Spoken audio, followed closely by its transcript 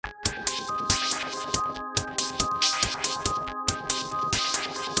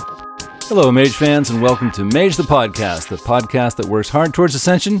Hello, Mage fans, and welcome to Mage the podcast that works hard towards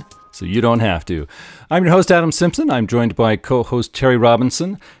ascension so you don't have to. I'm your host, Adam Simpson. I'm joined by co-host Terry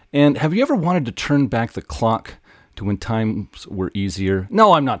Robinson. And have you ever wanted to turn back the clock to when times were easier?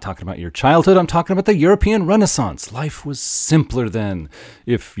 No, I'm not talking about your childhood. I'm talking about the European Renaissance. Life was simpler then.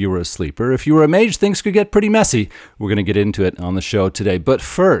 If you were a sleeper, if you were a mage, things could get pretty messy. We're going to get into it on the show today. But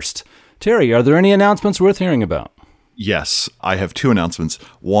first, Terry, are there any announcements worth hearing about? Yes, I have two announcements.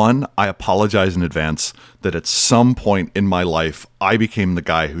 One, I apologize in advance that at some point in my life, I became the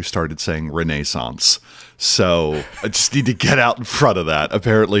guy who started saying Renaissance. So I just need to get out in front of that.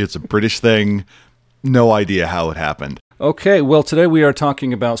 Apparently, it's a British thing. No idea how it happened. Okay, well, today we are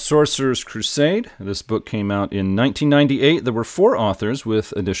talking about Sorcerer's Crusade. This book came out in 1998. There were 4 authors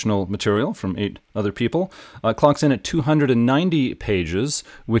with additional material from 8 other people. Clocks in at 290 pages,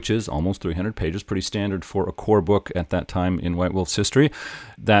 which is almost 300 pages, pretty standard for a core book at that time in White Wolf's history.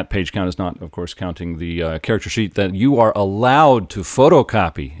 That page count is not, of course, counting the character sheet that you are allowed to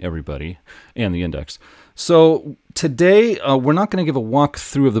photocopy, everybody, and the index. So today, we're not going to give a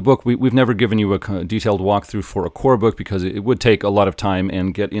walkthrough of the book. We've never given you a detailed walkthrough for a core book because it would take a lot of time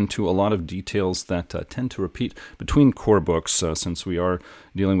and get into a lot of details that tend to repeat between core books since we are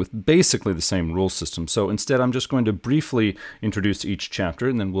dealing with basically the same rule system. So instead, I'm just going to briefly introduce each chapter,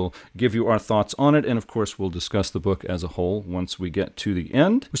 and then we'll give you our thoughts on it. And of course, we'll discuss the book as a whole once we get to the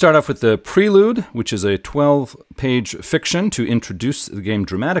end. We start off with the Prelude, which is a 12-page fiction to introduce the game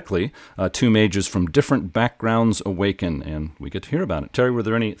dramatically. 2 mages from different backgrounds awaken, and we get to hear about it. Terry, were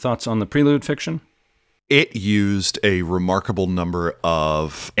there any thoughts on the Prelude fiction? It used a remarkable number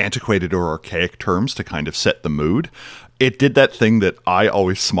of antiquated or archaic terms to kind of set the mood. It did that thing that I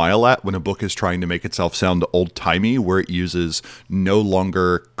always smile at when a book is trying to make itself sound old-timey, where it uses no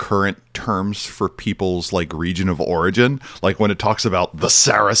longer current terms for people's region of origin. Like when it talks about the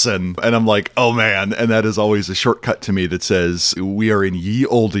Saracen, and I'm like, oh man, and that is always a shortcut to me that says, we are in ye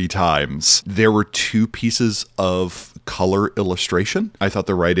olde times. There were 2 pieces of color illustration. I thought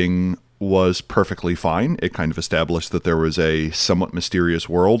the writing was perfectly fine. It kind of established that there was a somewhat mysterious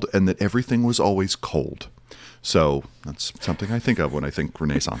world and that everything was always cold. So that's something I think of when I think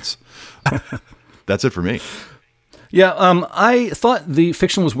Renaissance. That's it for me. Yeah, I thought the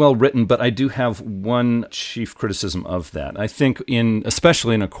fiction was well written, but I do have one chief criticism of that. I think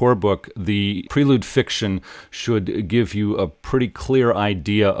especially in a core book, the Prelude fiction should give you a pretty clear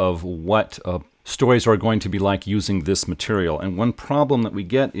idea of what stories are going to be like using this material. And one problem that we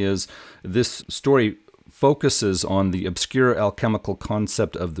get is this story focuses on the obscure alchemical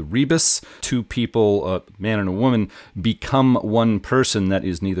concept of the rebus. 2 people, a man and a woman, become one person that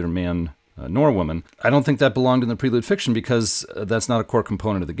is neither man nor woman. I don't think that belonged in the Prelude fiction because that's not a core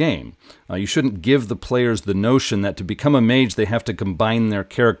component of the game. You shouldn't give the players the notion that to become a mage, they have to combine their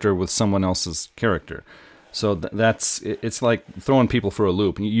character with someone else's character. So it's like throwing people for a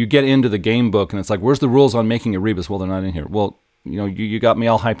loop. You get into the game book and it's like, where's the rules on making a rebus? Well, they're not in here. Well, you got me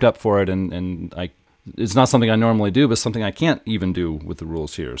all hyped up for it, and it's not something I normally do, but something I can't even do with the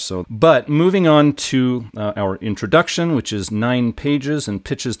rules here. But moving on to our introduction, which is 9 pages and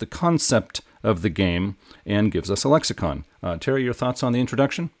pitches the concept of the game and gives us a lexicon. Terry, your thoughts on the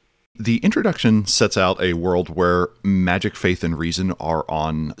introduction? The introduction sets out a world where magic, faith, and reason are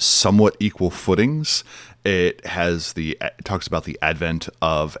on somewhat equal footings. It talks about the advent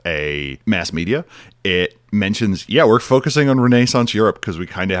of a mass media. It mentions, we're focusing on Renaissance Europe because we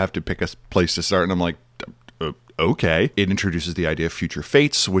kind of have to pick a place to start. And I'm like, okay. It introduces the idea of future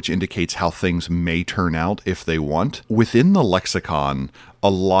fates, which indicates how things may turn out if they want. Within the lexicon, a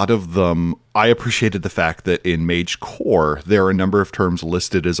lot of them, I appreciated the fact that in Mage Core, there are a number of terms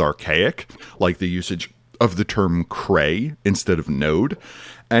listed as archaic, like the usage of the term cray instead of node.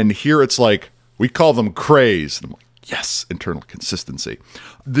 And here it's like, we call them crays. And I'm like, yes, internal consistency.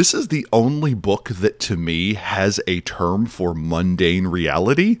 This is the only book that to me has a term for mundane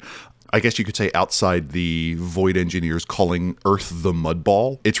reality. I guess you could say outside the Void Engineers calling Earth the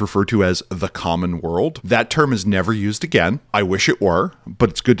Mudball, it's referred to as the common world. That term is never used again. I wish it were, but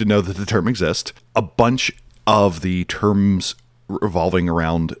it's good to know that the term exists. A bunch of the terms revolving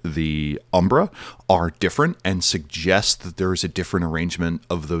around the Umbra are different and suggest that there is a different arrangement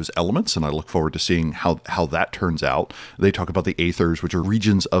of those elements, and I look forward to seeing how that turns out. They talk about the Aethers, which are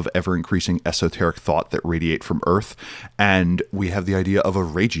regions of ever-increasing esoteric thought that radiate from Earth, and we have the idea of a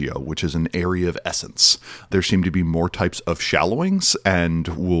regio, which is an area of essence. There seem to be more types of shallowings, and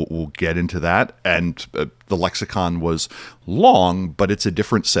we'll get into that, and the lexicon was long, but it's a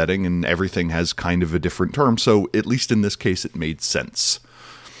different setting, and everything has kind of a different term, so at least in this case, it made sense.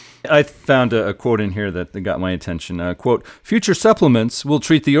 I found a quote in here that got my attention. Quote, future supplements will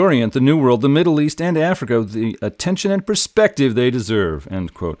treat the Orient, the New World, the Middle East, and Africa with the attention and perspective they deserve,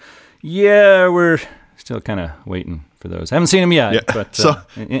 end quote. Yeah, we're still kind of waiting for those. Haven't seen them yet, but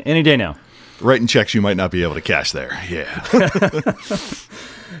any day now. Writing checks you might not be able to cash there. Yeah.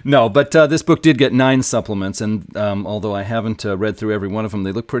 No, but this book did get 9 supplements, and although I haven't read through every one of them,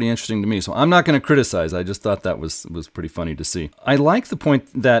 they look pretty interesting to me. So I'm not going to criticize. I just thought that was pretty funny to see. I like the point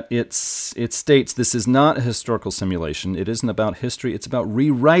that it states this is not a historical simulation. It isn't about history. It's about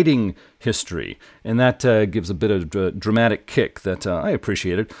rewriting history, and that gives a bit of dramatic kick that I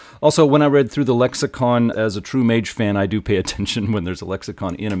appreciated. Also, when I read through the lexicon, as a true Mage fan, I do pay attention when there's a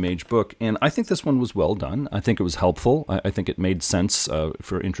lexicon in a Mage book, and I think this one was well done. I think it was helpful. I think it made sense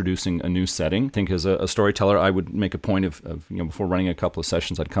for introducing a new setting. I think as a storyteller, I would make a point of before running a couple of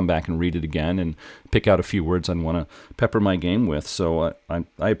sessions, I'd come back and read it again and pick out a few words I'd want to pepper my game with. So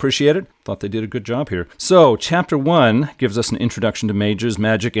I appreciate it. Thought they did a good job here. So Chapter 1 gives us an introduction to mages,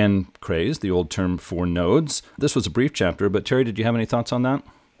 magic, and craze, the old term for nodes. This was a brief chapter, but Terry, did you have any thoughts on that?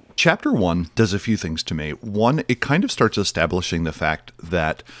 Chapter 1 does a few things to me. One, it kind of starts establishing the fact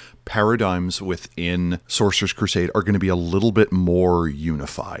that paradigms within Sorcerer's Crusade are going to be a little bit more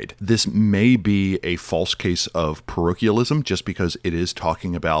unified. This may be a false case of parochialism just because it is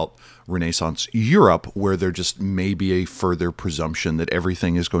talking about Renaissance Europe, where there just may be a further presumption that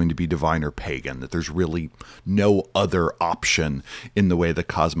everything is going to be divine or pagan, that there's really no other option in the way the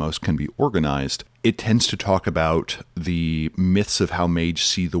cosmos can be organized. It tends to talk about the myths of how mages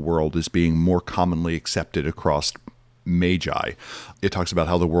see the world as being more commonly accepted across magi. It talks about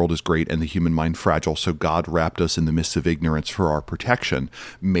how the world is great and the human mind fragile, so God wrapped us in the mist of ignorance for our protection.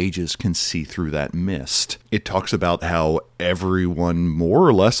 Mages can see through that mist. It talks about how everyone more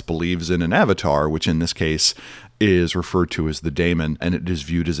or less believes in an avatar, which in this case is referred to as the daemon, and it is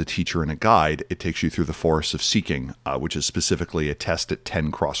viewed as a teacher and a guide. It takes you through the Forest of Seeking, which is specifically a test at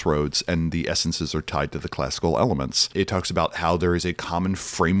 10 crossroads, and the essences are tied to the classical elements. It talks about how there is a common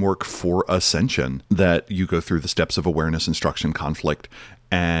framework for ascension, that you go through the steps of awareness, instruction, conflict,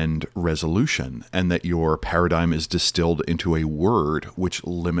 and resolution, and that your paradigm is distilled into a word which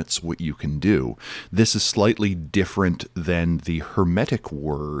limits what you can do. This is slightly different than the Hermetic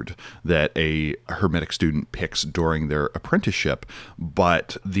word that a Hermetic student picks during their apprenticeship,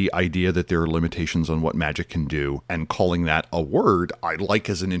 but the idea that there are limitations on what magic can do, and calling that a word, I like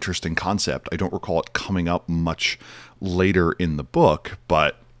as an interesting concept. I don't recall it coming up much later in the book,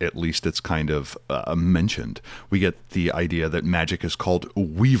 but at least it's kind of mentioned. We get the idea that magic is called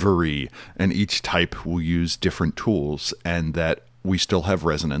weavery, and each type will use different tools, and that we still have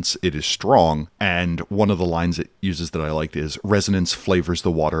resonance. It is strong, and one of the lines it uses that I liked is, resonance flavors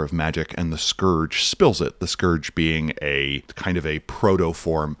the water of magic, and the scourge spills it. The scourge being a kind of a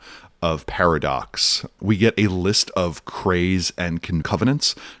proto-form of paradox. We get a list of craze and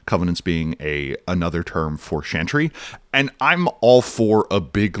covenants being another term for chantry. And I'm all for a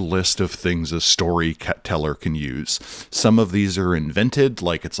big list of things a storyteller can use. Some of these are invented,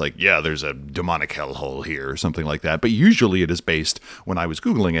 like it's like, yeah, there's a demonic hellhole here or something like that. But usually it is based, when I was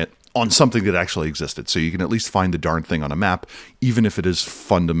Googling it, on something that actually existed. So you can at least find the darn thing on a map, even if it is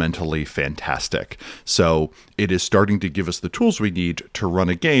fundamentally fantastic. So it is starting to give us the tools we need to run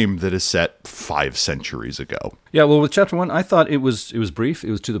a game that is set 5 centuries ago. Yeah, well, with Chapter 1, I thought it was brief.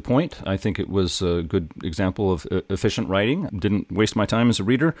 It was to the point. I think it was a good example of efficient writing. Didn't waste my time as a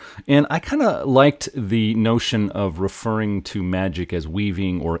reader. And I kind of liked the notion of referring to magic as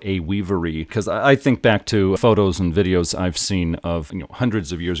weaving or a weavery, because I think back to photos and videos I've seen of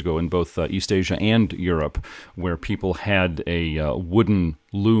hundreds of years ago in both East Asia and Europe, where people had a wooden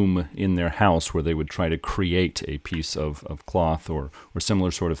loom in their house where they would try to create a piece of cloth or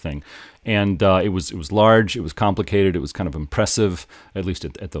similar sort of thing. And it was large, it was complicated, it was kind of impressive, at least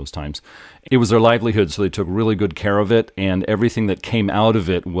at those times. It was their livelihood, so they took really good care of it, and everything that came out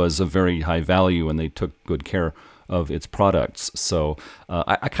of it was of very high value, and they took good care of its products. So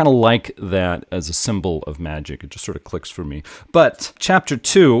I kind of like that as a symbol of magic. It just sort of clicks for me. But Chapter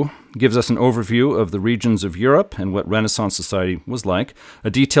 2 gives us an overview of the regions of Europe and what Renaissance society was like, a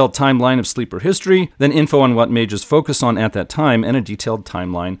detailed timeline of sleeper history, then info on what mages focus on at that time, and a detailed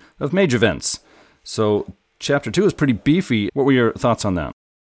timeline of mage events. So Chapter 2 is pretty beefy. What were your thoughts on that?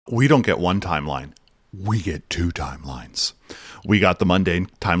 We don't get one timeline. We get 2 timelines. We got the mundane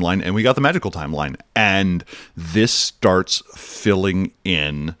timeline and we got the magical timeline. And this starts filling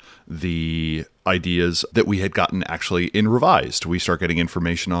in the ideas that we had gotten actually in Revised. We start getting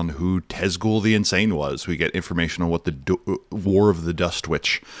information on who Tezgul the Insane was. We get information on what the War of the Dust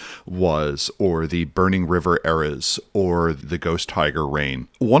Witch was, or the Burning River eras, or the Ghost Tiger reign.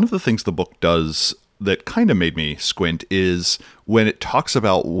 One of the things the book does that kind of made me squint is when it talks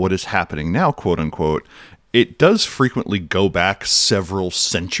about what is happening now, quote unquote, it does frequently go back several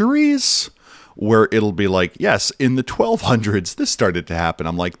centuries, where it'll be like, yes, in the 1200s, this started to happen.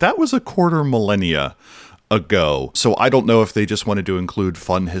 I'm like, that was a quarter millennia ago. So I don't know if they just wanted to include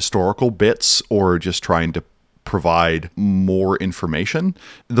fun historical bits or just trying to provide more information.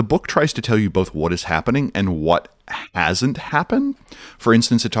 The book tries to tell you both what is happening and what hasn't happened. For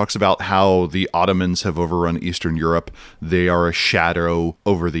instance, it talks about how the Ottomans have overrun Eastern Europe. They are a shadow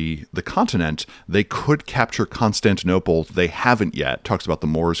over the continent. They could capture Constantinople. They haven't yet. Talks about the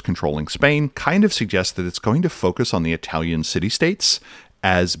Moors controlling Spain. Kind of suggests that it's going to focus on the Italian city-states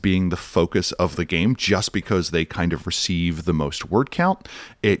as being the focus of the game, just because they kind of receive the most word count.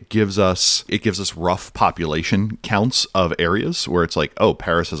 It gives us rough population counts of areas where it's like, oh,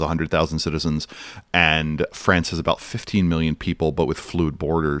 Paris has 100,000 citizens and France has about 15 million people, but with fluid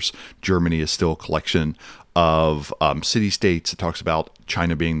borders. Germany is still a collection of city-states. It talks about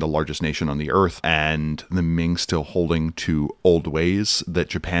China being the largest nation on the earth and the Ming still holding to old ways, that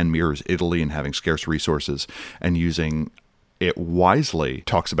Japan mirrors Italy and having scarce resources and using it wisely.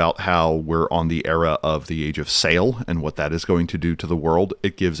 Talks about how we're on the era of the age of sail and what that is going to do to the world.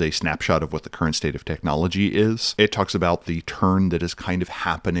 It gives a snapshot of what the current state of technology is. It talks about the turn that is kind of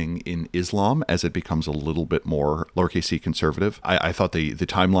happening in Islam as it becomes a little bit more lowercase c conservative. I thought the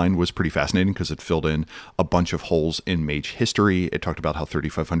timeline was pretty fascinating because it filled in a bunch of holes in mage history. It talked about how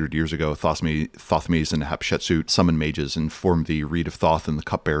 3,500 years ago, Thothmes and Hatshepsut summoned mages and formed the Reed of Thoth and the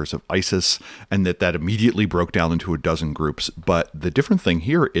Cupbearers of Isis, and that immediately broke down into a dozen groups. But the different thing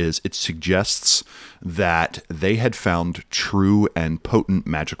here is it suggests that they had found true and potent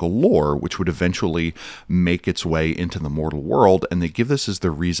magical lore, which would eventually make its way into the mortal world. And they give this as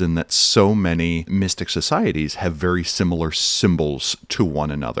the reason that so many mystic societies have very similar symbols to one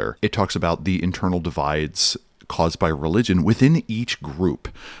another. It talks about the internal divides caused by religion within each group,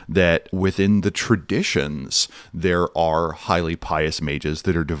 that within the traditions there are highly pious mages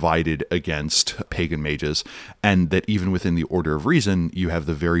that are divided against pagan mages, and that even within the Order of Reason you have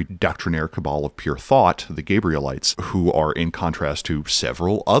the very doctrinaire cabal of pure thought, the Gabrielites, who are in contrast to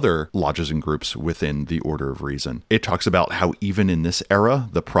several other lodges and groups within the Order of Reason. It talks about how even in this era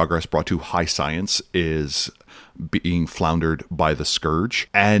the progress brought to high science is being floundered by the scourge,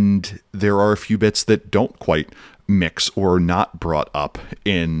 and there are a few bits that don't quite mix or not brought up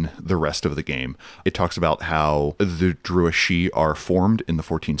in the rest of the game. It talks about how the Druashi are formed in the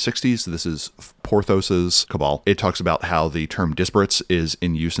 1460s. This is Porthos's cabal. It talks about how the term disparates is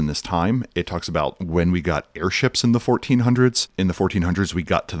in use in this time. It talks about when we got airships in the 1400s. In the 1400s, we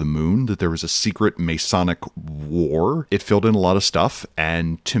got to the moon, that there was a secret Masonic war. It filled in a lot of stuff,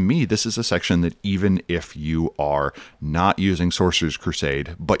 and to me, this is a section that even if you are not using Sorcerer's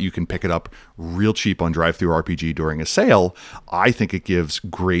Crusade, but you can pick it up real cheap on DriveThruRPG during a sale, I think it gives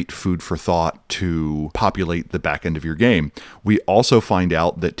great food for thought to populate the back end of your game. We also find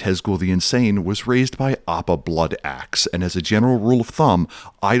out that Tezgul the Insane was raised by Appa Bloodaxe, and as a general rule of thumb,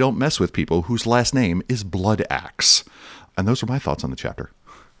 I don't mess with people whose last name is Bloodaxe. And those are my thoughts on the chapter.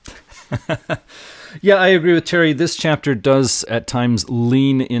 Yeah, I agree with Terry. This chapter does at times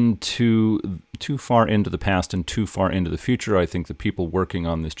lean into too far into the past and too far into the future. I think the people working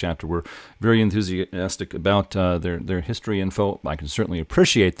on this chapter were very enthusiastic about their history info. I can certainly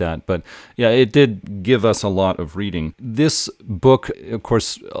appreciate that, but yeah, it did give us a lot of reading. This book, of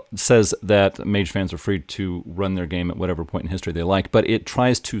course, says that mage fans are free to run their game at whatever point in history they like, but it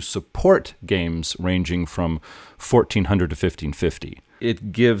tries to support games ranging from 1400 to 1550.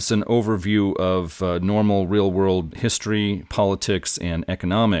 It gives an overview of normal real-world history, politics, and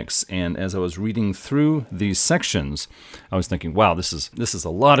economics. And as I was reading through these sections, I was thinking, wow, this is a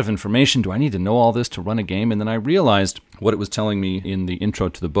lot of information. Do I need to know all this to run a game? And then I realized what it was telling me in the intro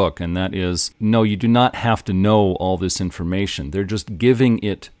to the book, and that is, no, you do not have to know all this information. They're just giving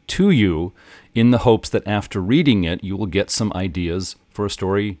it to you in the hopes that after reading it, you will get some ideas for a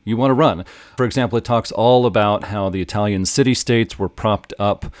story you want to run. For example, it talks all about how the Italian city-states were propped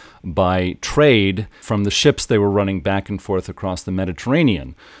up by trade from the ships they were running back and forth across the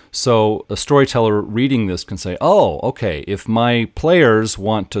Mediterranean. So a storyteller reading this can say, oh, okay, if my players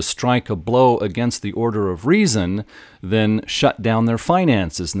want to strike a blow against the Order of Reason, then shut down their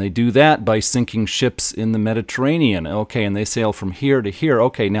finances. And they do that by sinking ships in the Mediterranean. Okay, and they sail from here to here.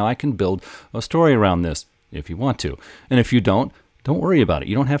 Okay, now I can build a story around this if you want to. And if you don't, don't worry about it.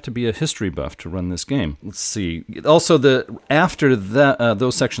 You don't have to be a history buff to run this game. Let's see. Also, after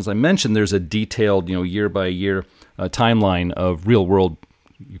those sections I mentioned, there's a detailed, year by year timeline of real world,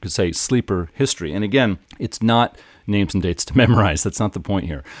 you could say, sleeper history. And again, it's not names and dates to memorize. That's not the point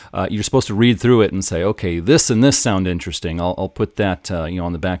here. You're supposed to read through it and say, okay, this and this sound interesting. I'll put that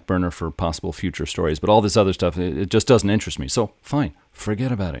on the back burner for possible future stories. But all this other stuff, it just doesn't interest me. So fine,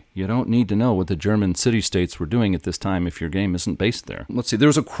 forget about it. You don't need to know what the German city-states were doing at this time if your game isn't based there. Let's see.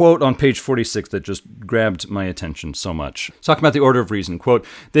 There's a quote on page 46 that just grabbed my attention so much. It's talking about the Order of Reason. Quote,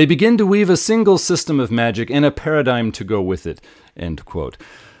 "They begin to weave a single system of magic and a paradigm to go with it." End quote.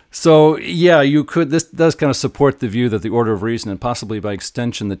 So, yeah, this does kind of support the view that the Order of Reason and possibly by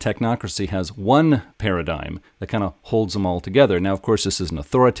extension the Technocracy has one paradigm that kind of holds them all together. Now, of course, this isn't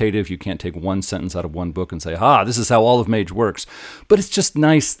authoritative. You can't take one sentence out of one book and say, this is how all of Mage works. But it's just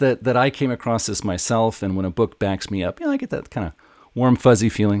nice that I came across this myself, and when a book backs me up, I get that kind of warm, fuzzy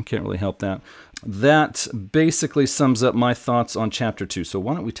feeling. Can't really help that. That basically sums up my thoughts on Chapter 2. So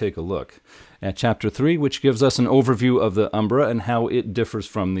why don't we take a look at Chapter 3, which gives us an overview of the Umbra and how it differs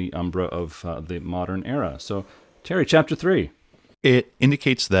from the Umbra of the modern era. So, Terry, Chapter 3. It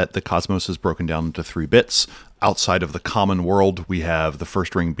indicates that the cosmos is broken down into 3 bits. Outside of the common world, we have the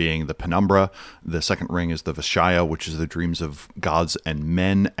first ring being the penumbra. The second ring is the Vishaya, which is the dreams of gods and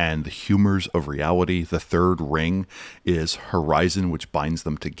men and the humors of reality. The third ring is horizon, which binds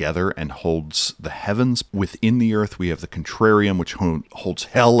them together and holds the heavens. Within the earth, we have the contrarium, which holds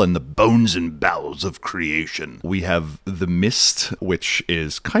hell and the bones and bowels of creation. We have the mist, which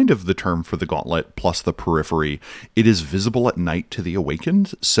is kind of the term for the gauntlet, plus the periphery. It is visible at night to the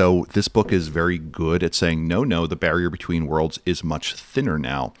awakened, so this book is very good at saying, no, the barrier between worlds is much thinner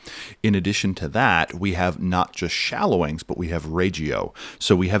now. In addition to that, we have not just shallowings, but we have regio.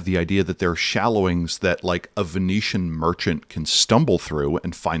 So we have the idea that there are shallowings that, like a Venetian merchant, can stumble through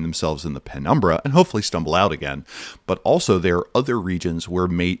and find themselves in the penumbra and hopefully stumble out again. But also there are other regions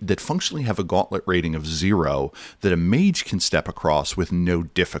that functionally have a gauntlet rating of 0 that a mage can step across with no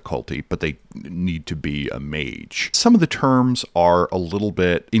difficulty, but they need to be a mage. Some of the terms are a little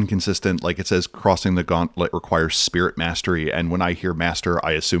bit inconsistent, like it says crossing the gauntlet requires spirit mastery, and when I hear master,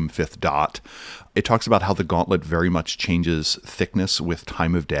 I assume 5th dot. It talks about how the gauntlet very much changes thickness with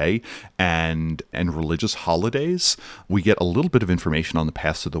time of day and religious holidays. We get a little bit of information on the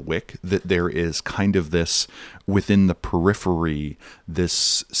Paths of the Wick, that there is kind of this, within the periphery,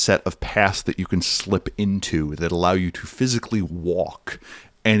 this set of paths that you can slip into that allow you to physically walk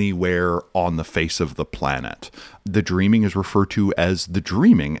anywhere on the face of the planet. The dreaming is referred to as the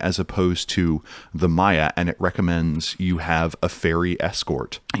dreaming as opposed to the Maya, and it recommends you have a fairy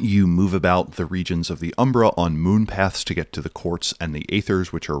escort. You move about the regions of the Umbra on moon paths to get to the courts and the aethers,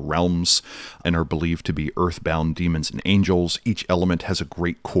 which are realms and are believed to be earthbound demons and angels. Each element has a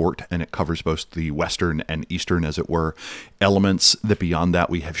great court, and it covers both the western and eastern, as it were, elements. That beyond that,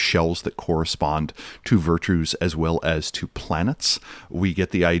 we have shells that correspond to virtues as well as to planets. We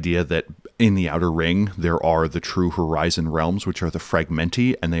get the idea that in the Outer Ring, there are the true horizon realms, which are the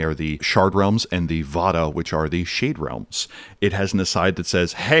Fragmenti, and they are the Shard realms, and the Vada, which are the Shade realms. It has an aside that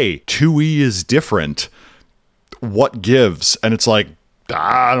says, hey, 2E is different. What gives? And it's like,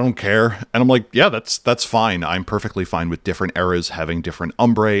 I don't care. And I'm like, yeah, that's fine. I'm perfectly fine with different eras having different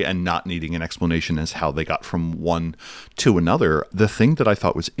umbrae and not needing an explanation as how they got from one to another. The thing that I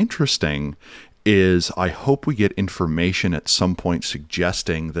thought was interesting is I hope we get information at some point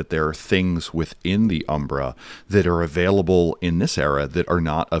suggesting that there are things within the Umbra that are available in this era that are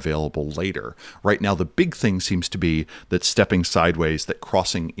not available later. Right now, the big thing seems to be that stepping sideways, that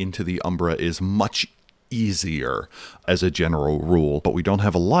crossing into the Umbra is much easier as a general rule, but we don't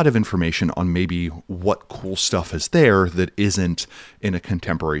have a lot of information on maybe what cool stuff is there that isn't in a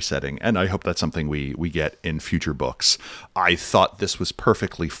contemporary setting, and I hope that's something we get in future books. I thought this was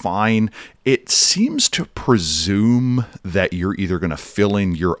perfectly fine. It seems to presume that you're either going to fill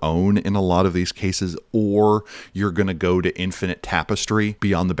in your own in a lot of these cases, or you're going to go to Infinite Tapestry,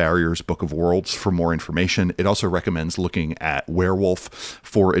 Beyond the Barriers Book of Worlds, for more information. It also recommends looking at Werewolf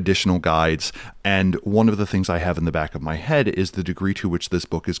for additional guides, and one of the things I have in the back of my head is the degree to which this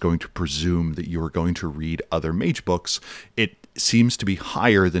book is going to presume that you are going to read other mage books. It seems to be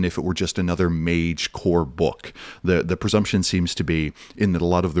higher than if it were just another mage core book. The presumption seems to be in that a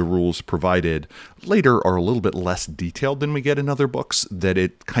lot of the rules provided later are a little bit less detailed than we get in other books, that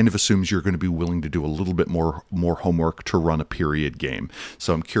it kind of assumes you're going to be willing to do a little bit more homework to run a period game.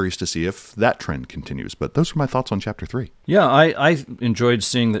 So I'm curious to see if that trend continues. But those are my thoughts on Chapter 3. Yeah, I enjoyed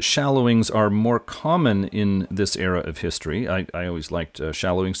seeing that shallowings are more common in this era of history. I always liked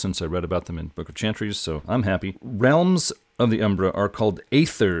shallowings since I read about them in Book of Chantries, so I'm happy. Realms of the Umbra are called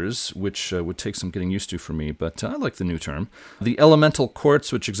Aethers, which would take some getting used to for me, but I like the new term. The elemental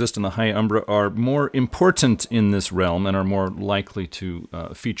courts, which exist in the High Umbra, are more important in this realm and are more likely to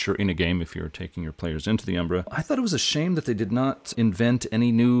feature in a game if you're taking your players into the Umbra. I thought it was a shame that they did not invent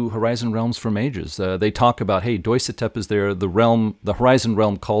any new Horizon realms for mages. They talk about, hey, Doisatep is there, the Horizon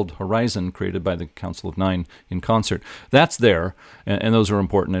realm called Horizon, created by the Council of Nine in concert. That's there, and those are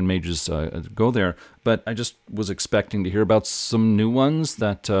important, and mages go there. But I just was expecting to hear about some new ones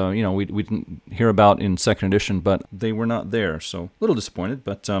that we didn't hear about in second edition, but they were not there. So a little disappointed,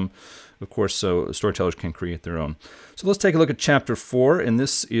 but of course, so storytellers can create their own. So let's take a look at Chapter 4, and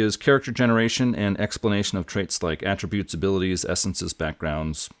this is character generation and explanation of traits like attributes, abilities, essences,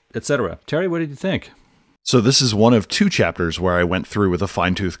 backgrounds, etc. Terry, what did you think? So this is one of two chapters where I went through with a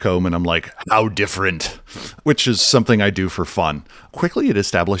fine-tooth comb and I'm like, how different? Which is something I do for fun. Quickly, it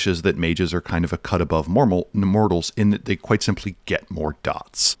establishes that mages are kind of a cut above mortals in that they quite simply get more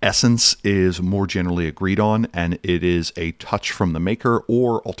dots. Essence is more generally agreed on, and it is a touch from the maker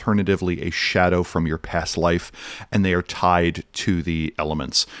or alternatively a shadow from your past life, and they are tied to the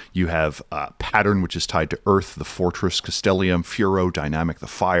elements. You have Pattern, which is tied to Earth, the Fortress, Castellium, Furo, Dynamic, the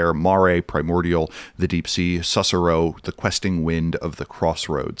Fire, Mare, Primordial, the Deep Sea, Susurro, the Questing Wind of the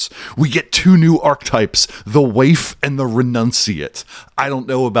Crossroads. We get two new archetypes, the Waif and the Renunciate. I don't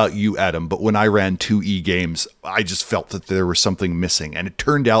know about you, Adam, but when I ran 2E games, I just felt that there was something missing, and it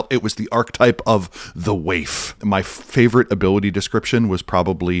turned out it was the archetype of the Waif. My favorite ability description was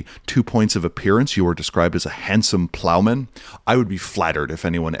probably 2 points of appearance. You were described as a handsome plowman. I would be flattered if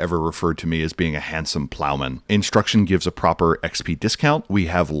anyone ever referred to me as being a handsome plowman. Instruction gives a proper XP discount. We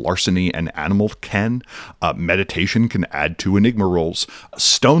have larceny and animal ken. Meditation can add to enigma rolls.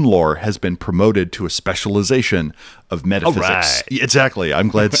 Stone lore has been promoted to a specialization of metaphysics. Right. Exactly. I'm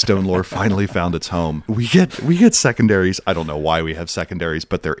glad Stone lore finally found its home. We get secondaries. I don't know why we have secondaries,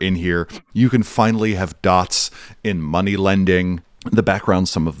 but they're in here. You can finally have dots in money lending. The background,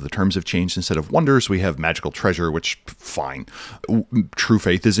 some of the terms have changed. Instead of wonders, we have magical treasure, which, fine. True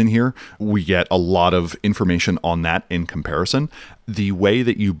faith is in here. We get a lot of information on that in comparison. The way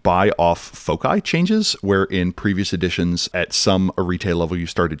that you buy off foci changes, where in previous editions, at some Arete level, you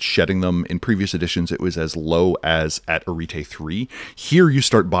started shedding them. In previous editions, it was as low as at Arete 3. Here, you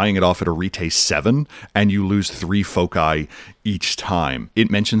start buying it off at Arete 7, and you lose 3 foci each time.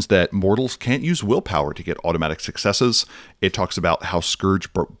 It mentions that mortals can't use willpower to get automatic successes. It talks about how Scourge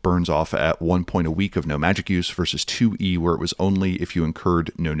burns off at 1 point a week of no magic use versus 2E, where it was only if you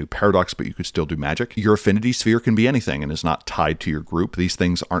incurred no new paradox, but you could still do magic. Your affinity sphere can be anything and is not tied to your group. These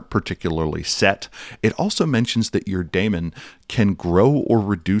things aren't particularly set. It also mentions that your daemon can grow or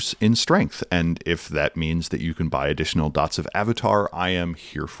reduce in strength, and if that means that you can buy additional dots of avatar, I am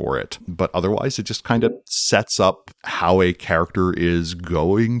here for it. But otherwise, it just kind of sets up how a character is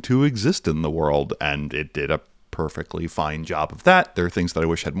going to exist in the world, and it did a perfectly fine job of that. There are things that I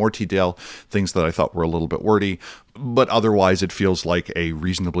wish had more detail, things that I thought were a little bit wordy, but otherwise it feels like a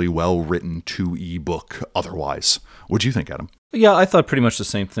reasonably well-written 2E book otherwise. What do you think, Adam? Yeah, I thought pretty much the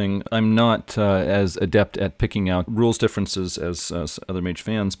same thing. I'm not as adept at picking out rules differences as other Mage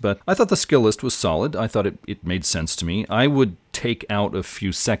fans, but I thought the skill list was solid. I thought it made sense to me. I would take out a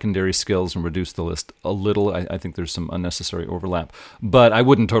few secondary skills and reduce the list a little. I think there's some unnecessary overlap, but I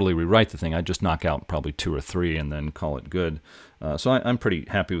wouldn't totally rewrite the thing. I'd just knock out probably 2 or 3 and then call it good. So I'm pretty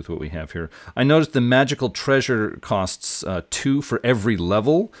happy with what we have here. I noticed the magical treasure costs 2 for every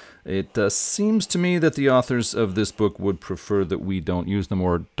level. It seems to me that the authors of this book would prefer that we don't use them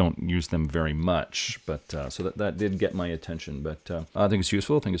or don't use them very much. But so that did get my attention. But I think it's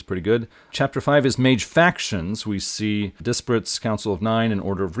useful. I think it's pretty good. Chapter 5 is Mage Factions. We see Disparates, Council of Nine, and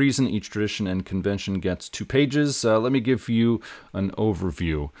Order of Reason. Each tradition and convention gets 2 pages. Let me give you an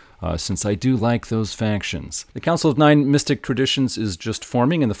overview, since I do like those factions. The Council of Nine Mystic Traditions is just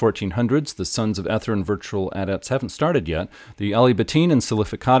forming in the 1400s. The Sons of Ether and Virtual Adepts haven't started yet. The Alibatine and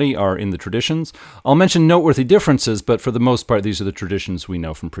Silificati are in the traditions. I'll mention noteworthy differences, but for the most part, these are the traditions we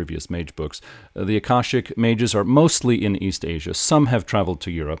know from previous mage books. The Akashic mages are mostly in East Asia. Some have traveled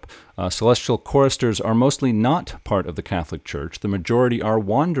to Europe. Celestial choristers are mostly not part of the Catholic Church. The majority are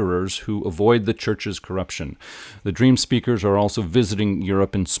wanderers who avoid the Church's corruption. The Dream Speakers are also visiting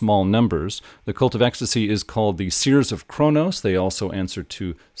Europe in small numbers. The Cult of Ecstasy is called the Seers of Chronos. Cronus. They also answer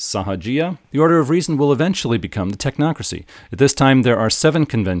to Sahajiya. The Order of Reason will eventually become the Technocracy. At this time, there are 7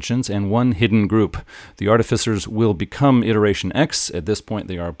 conventions and 1 hidden group. The Artificers will become Iteration X. At this point,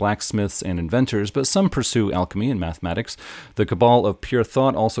 they are blacksmiths and inventors, but some pursue alchemy and mathematics. The Cabal of Pure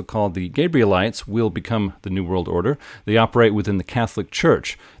Thought, also called the Gabrielites, will become the New World Order. They operate within the Catholic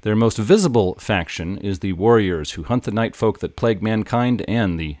Church. Their most visible faction is the Warriors, who hunt the night folk that plague mankind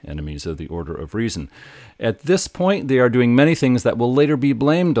and the enemies of the Order of Reason. At this point, they are doing many things that will later be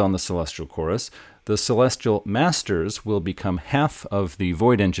blamed on the Celestial Chorus. The Celestial Masters will become half of the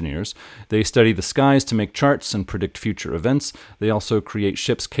Void Engineers. They study the skies to make charts and predict future events. They also create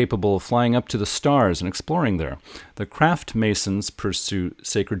ships capable of flying up to the stars and exploring there. The Craft Masons pursue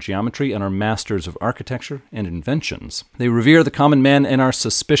sacred geometry and are masters of architecture and inventions. They revere the common man and are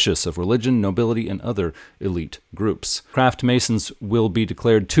suspicious of religion, nobility, and other elite groups. Craft Masons will be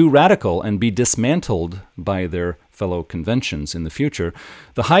declared too radical and be dismantled by their fellow conventions in the future.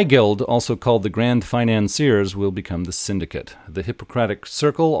 The High Guild, also called the Grand Financiers, will become the Syndicate. The Hippocratic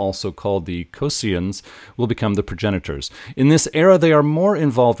Circle, also called the Kosians, will become the Progenitors. In this era, they are more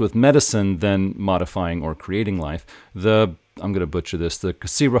involved with medicine than modifying or creating life. I'm going to butcher this, the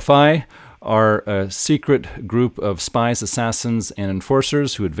Kasirafai are a secret group of spies, assassins, and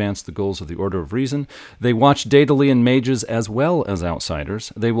enforcers who advance the goals of the Order of Reason. They watch Daedalian mages as well as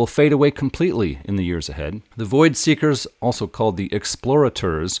outsiders. They will fade away completely in the years ahead. The Void Seekers, also called the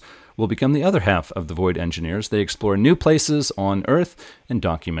Explorators, will become the other half of the Void Engineers. They explore new places on Earth and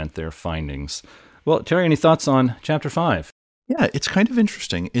document their findings. Well, Terry, any thoughts on Chapter 5? Yeah, it's kind of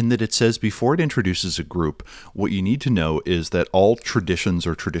interesting in that it says before it introduces a group, what you need to know is that all traditions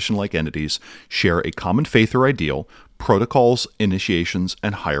or tradition-like entities share a common faith or ideal, protocols, initiations,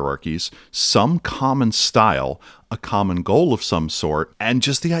 and hierarchies, some common style, a common goal of some sort, and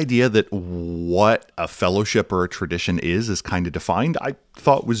just the idea that what a fellowship or a tradition is kind of defined, I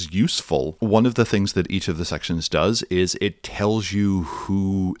thought was useful. One of the things that each of the sections does is it tells you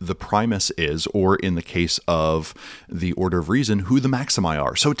who the Primus is, or in the case of the Order of Reason, who the Maximi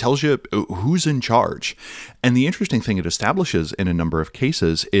are. So it tells you who's in charge. And the interesting thing it establishes in a number of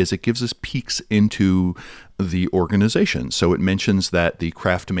cases is it gives us peeks into the organization. So it mentions that the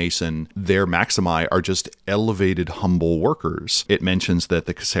Craft Mason, their Maximi are just elevated, humble workers. It mentions that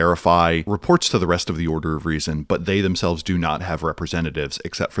the Kasserifai reports to the rest of the Order of Reason, but they themselves do not have representatives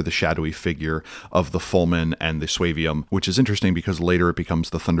except for the shadowy figure of the Fulman and the Suavium, which is interesting because later it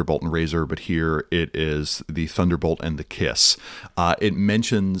becomes the Thunderbolt and Razor, but here it is the Thunderbolt and the Kiss. It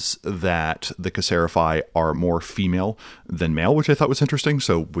mentions that the Kasserifai are more female than male, which I thought was interesting.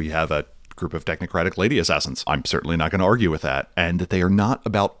 So we have a group of technocratic lady assassins. I'm certainly not going to argue with that. And that they are not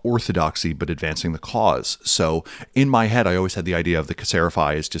about orthodoxy, but advancing the cause. So in my head, I always had the idea of the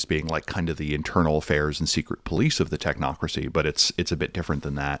Kasserifai as just being like kind of the internal affairs and secret police of the technocracy, but it's a bit different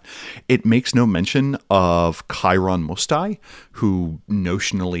than that. It makes no mention of Chiron Mustai, who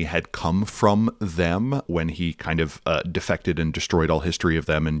notionally had come from them when he kind of defected and destroyed all history of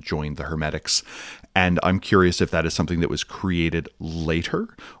them and joined the Hermetics. And I'm curious if that is something that was created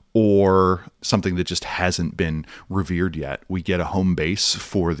later or something that just hasn't been revered yet. We get a home base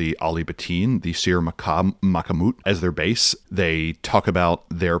for the Ali Batin, the Sir Makamut, as their base. They talk about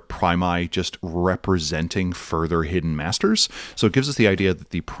their Primi just representing further hidden masters. So it gives us the idea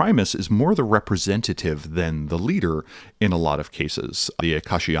that the Primus is more the representative than the leader in a lot of cases. The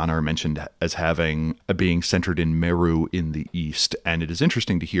Akashiana are mentioned as being centered in Meru in the east. And it is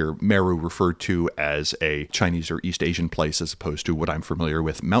interesting to hear Meru referred to as a Chinese or East Asian place as opposed to what I'm familiar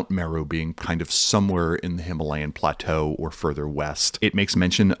with, Mount Meru being kind of somewhere in the Himalayan plateau or further west. It makes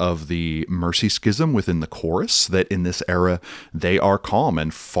mention of the Mercy Schism within the chorus, that in this era they are calm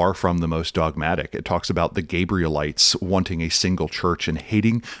and far from the most dogmatic. It talks about the Gabrielites wanting a single church and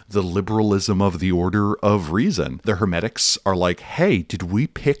hating the liberalism of the Order of Reason. The Hermetics are like, hey, did we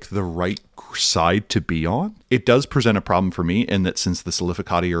pick the right side to be on? It does present a problem for me in that since the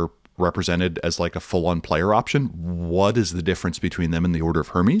Silificati are represented as like a full-on player option, what is the difference between them and the Order of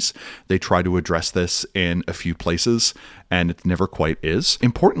Hermes? They try to address this in a few places, and it never quite is.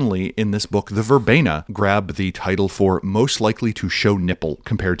 Importantly, in this book, the Verbena grab the title for most likely to show nipple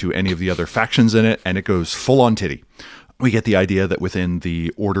compared to any of the other factions in it, and it goes full-on titty. We get the idea that within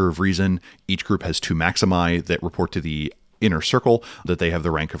the Order of Reason, each group has 2 Maximi that report to the inner circle, that they have the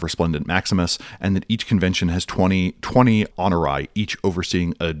rank of Resplendent Maximus, and that each convention has 20 honorii, each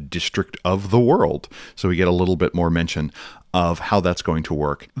overseeing a district of the world. So we get a little bit more mention of how that's going to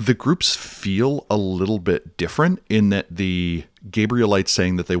work. The groups feel a little bit different in that the Gabrielites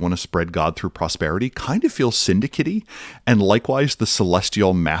saying that they want to spread God through prosperity kind of feels syndicate-y, and likewise the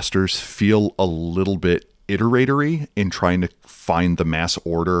Celestial Masters feel a little bit iteratory in trying to find the mass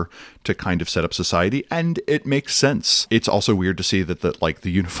order to kind of set up society, and it makes sense. It's also weird to see that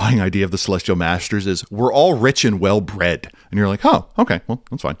the unifying idea of the Celestial Masters is we're all rich and well-bred. And you're like, oh, okay, well,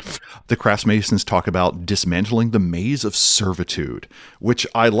 that's fine. The Craftsmasons talk about dismantling the maze of servitude, which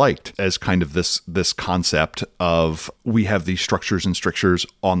I liked as kind of this concept of we have these structures and strictures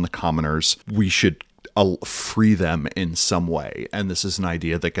on the commoners. We should free them in some way. And this is an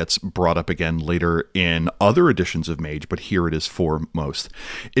idea that gets brought up again later in other editions of Mage, but here it is foremost.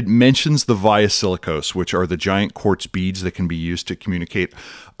 It mentions the Via Silicos, which are the giant quartz beads that can be used to communicate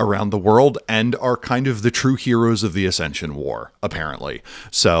around the world and are kind of the true heroes of the Ascension War, apparently.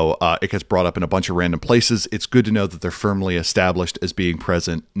 So it gets brought up in a bunch of random places. It's good to know that they're firmly established as being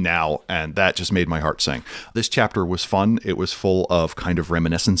present now, and that just made my heart sing. This chapter was fun. It was full of kind of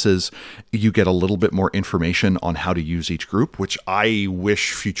reminiscences. You get a little bit more information on how to use each group, which I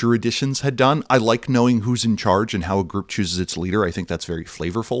wish future editions had done. I like knowing who's in charge and how a group chooses its leader. I think that's very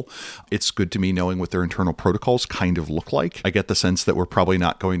flavorful. It's good to me knowing what their internal protocols kind of look like. I get the sense that we're probably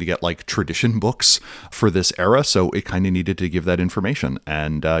not going to get like tradition books for this era, so it kind of needed to give that information.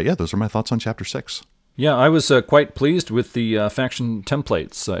 And those are my thoughts on Chapter 6. Yeah, I was quite pleased with the faction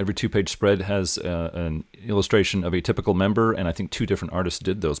templates. Every 2-page spread has an illustration of a typical member, and I think 2 different artists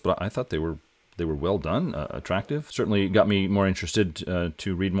did those, but I thought they were well done, attractive. Certainly got me more interested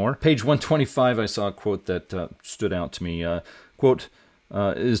to read more. Page 125, I saw a quote that stood out to me. Quote,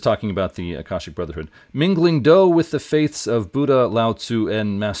 is talking about the Akashic Brotherhood. Mingling Do with the faiths of Buddha, Lao Tzu,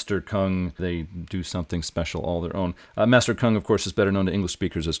 and Master Kung. They do something special all their own. Master Kung, of course, is better known to English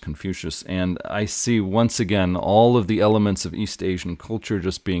speakers as Confucius, and I see once again all of the elements of East Asian culture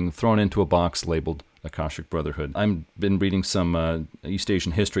just being thrown into a box labeled Akashic Brotherhood. I've been reading some East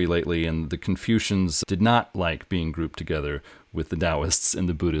Asian history lately, and the Confucians did not like being grouped together with the Taoists and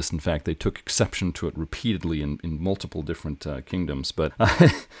the Buddhists. In fact, they took exception to it repeatedly in multiple different kingdoms. But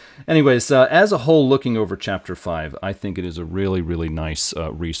anyways, as a whole, looking over Chapter 5, I think it is a really, really nice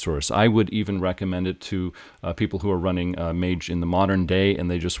resource. I would even recommend it to people who are running Mage in the modern day,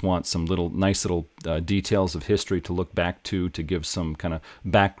 and they just want some nice little details of history to look back to give some kind of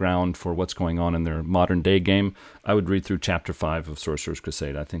background for what's going on in their modern day game. I would read through Chapter 5 of Sorcerer's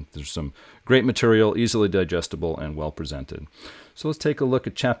Crusade. I think there's some great material, easily digestible, and well presented. So let's take a look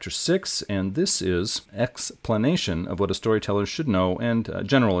at Chapter 6, and this is explanation of what a storyteller should know and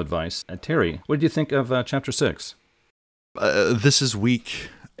general advice. Terry, what did you think of Chapter 6? This is weak.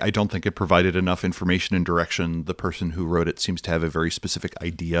 I don't think it provided enough information and direction. The person who wrote it seems to have a very specific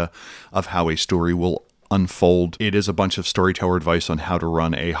idea of how a story will unfold. It is a bunch of storyteller advice on how to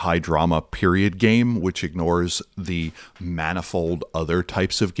run a high drama period game, which ignores the manifold other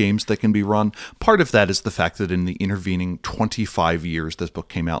types of games that can be run. Part of that is the fact that in the intervening 25 years, this book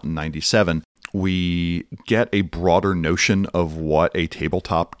came out in 97, we get a broader notion of what a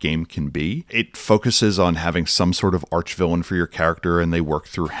tabletop game can be. It focuses on having some sort of arch-villain for your character, and they work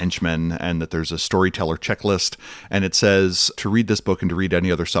through henchmen, and that there's a storyteller checklist. And it says to read this book and to read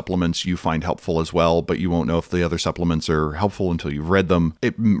any other supplements you find helpful as well, but you won't know if the other supplements are helpful until you've read them.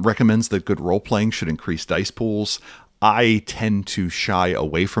 It recommends that good role-playing should increase dice pools. I tend to shy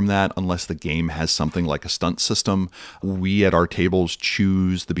away from that unless the game has something like a stunt system. We at our tables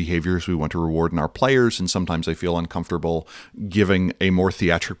choose the behaviors we want to reward in our players, and sometimes I feel uncomfortable giving a more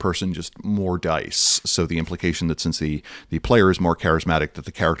theatric person just more dice. So the implication that since the player is more charismatic, that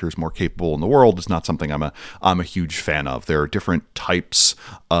the character is more capable in the world is not something I'm a huge fan of. There are different types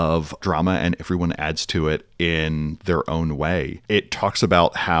of drama, and everyone adds to it in their own way. It talks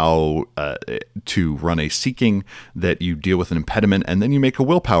about how to run a seeking, that you deal with an impediment, and then you make a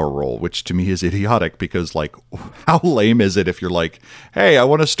willpower roll, which to me is idiotic, because like, how lame is it if you're like, hey, I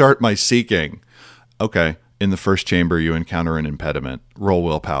want to start my seeking. Okay, in the first chamber you encounter an impediment. Roll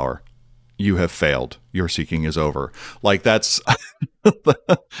willpower. You have failed. Your seeking is over. Like that's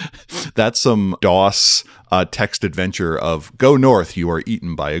some DOS text adventure of go north, you are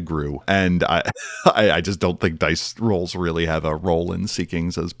eaten by a grue. And I just don't think dice rolls really have a role in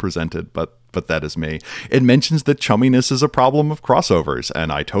seekings as presented, but that is me. It mentions that chumminess is a problem of crossovers,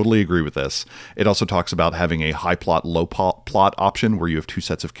 and I totally agree with this. It also talks about having a high plot, low plot option where you have 2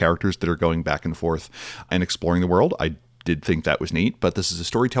 sets of characters that are going back and forth and exploring the world. I did think that was neat, but this is a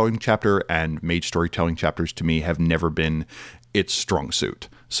storytelling chapter, and mage storytelling chapters to me have never been its strong suit.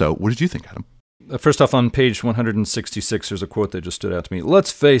 So what did you think, Adam? First off, on page 166, there's a quote that just stood out to me.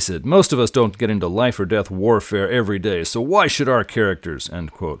 Let's face it, most of us don't get into life or death warfare every day, so why should our characters?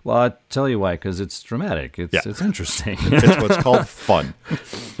 End quote. Well, I'll tell you why, because it's dramatic. It's interesting. It's what's called fun.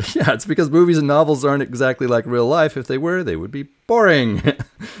 Yeah, it's because movies and novels aren't exactly like real life. If they were, they would be boring.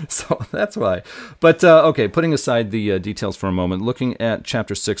 So that's why. But okay, putting aside the details for a moment, looking at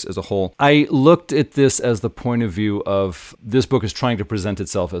Chapter 6 as a whole, I looked at this as the point of view of this book is trying to present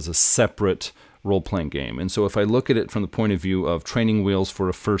itself as a separate role-playing game. And so if I look at it from the point of view of training wheels for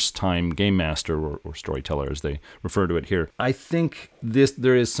a first-time game master or storyteller, as they refer to it here, I think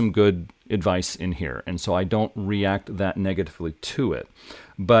there is some good advice in here. And so I don't react that negatively to it.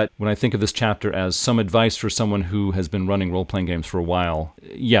 But when I think of this chapter as some advice for someone who has been running role-playing games for a while,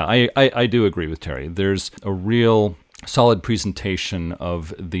 yeah, I do agree with Terry. There's a real solid presentation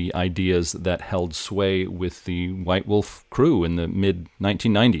of the ideas that held sway with the White Wolf crew in the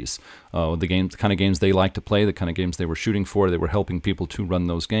mid-1990s. The kind of games they liked to play, the kind of games they were shooting for, they were helping people to run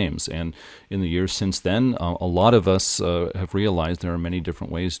those games. And in the years since then, a lot of us have realized there are many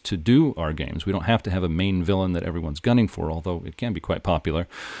different ways to do our games. We don't have to have a main villain that everyone's gunning for, although it can be quite popular.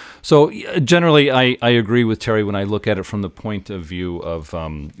 So generally, I agree with Terry when I look at it from the point of view of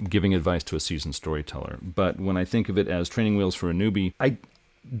giving advice to a seasoned storyteller. But when I think of it as training wheels for a newbie, I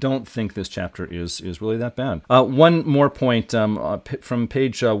don't think this chapter is really that bad. One more point, from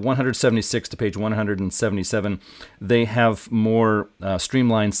page 176 to page 177, they have more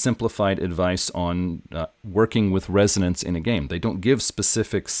streamlined, simplified advice on working with resonance in a game. They don't give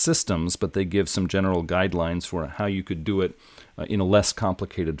specific systems, but they give some general guidelines for how you could do it in a less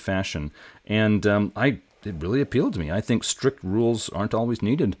complicated fashion. And it really appealed to me. I think strict rules aren't always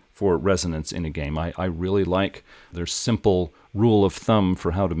needed for resonance in a game. I really like their simple rule of thumb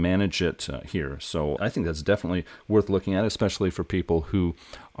for how to manage it here. So I think that's definitely worth looking at, especially for people who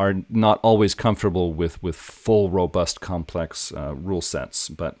are not always comfortable with full, robust, complex rule sets.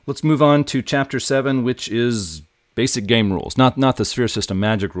 But let's move on to Chapter 7, which is basic game rules. Not the Sphere System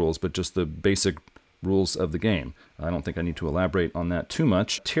magic rules, but just the basic rules of the game. I don't think I need to elaborate on that too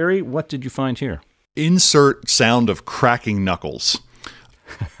much. Terry, what did you find here? Insert sound of cracking knuckles.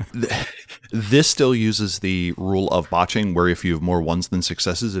 This still uses the rule of botching, where if you have more ones than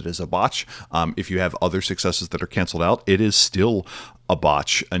successes, it is a botch. If you have other successes that are canceled out, it is still a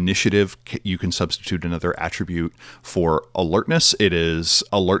botch. Initiative, you can substitute another attribute for alertness. It is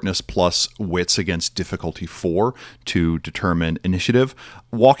alertness plus wits against difficulty 4 to determine initiative.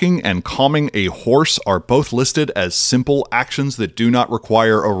 Walking and calming a horse are both listed as simple actions that do not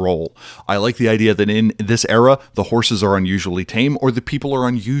require a roll. I like the idea that in this era, the horses are unusually tame, or the people are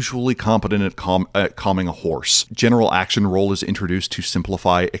unusually competent at calming a horse. General action roll is introduced to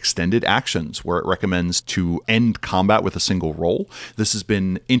simplify extended actions, where it recommends to end combat with a single roll. This has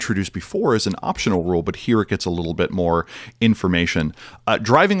been introduced before as an optional rule, but here it gets a little bit more information.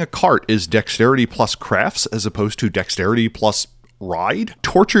 Driving a cart is dexterity plus crafts as opposed to dexterity plus ride.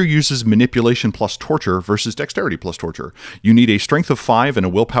 Torture uses manipulation plus torture versus dexterity plus torture. You need a strength of 5 and a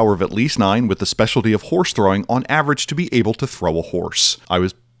willpower of at least 9 with the specialty of horse throwing on average to be able to throw a horse. I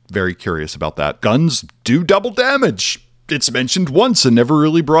was very curious about that. Guns do double damage. It's mentioned once and never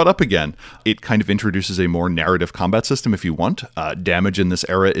really brought up again. It kind of introduces a more narrative combat system if you want. Damage in this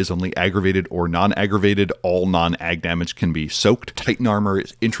era is only aggravated or non-aggravated. All non-ag damage can be soaked. Titan armor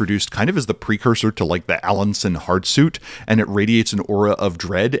is introduced kind of as the precursor to like the Allenson hardsuit, and it radiates an aura of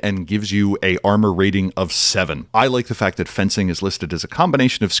dread and gives you a armor rating of 7. I like the fact that fencing is listed as a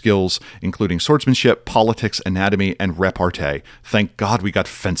combination of skills, including swordsmanship, politics, anatomy, and repartee. Thank God we got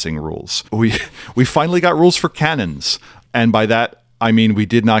fencing rules. We finally got rules for cannons. And by that, I mean we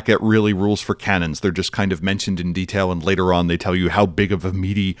did not get really rules for cannons. They're just kind of mentioned in detail, and later on they tell you how big of a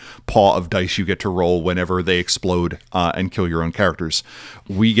meaty paw of dice you get to roll whenever they explode and kill your own characters.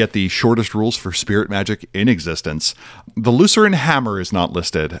 We get the shortest rules for spirit magic in existence. The Lucerne hammer is not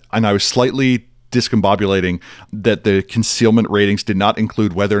listed, and I was slightly discombobulating that the concealment ratings did not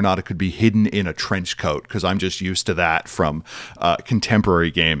include whether or not it could be hidden in a trench coat, because I'm just used to that from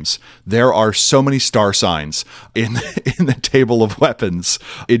contemporary games. There are so many star signs in the table of weapons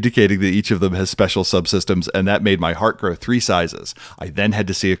indicating that each of them has special subsystems, and that made my heart grow 3 sizes. I then had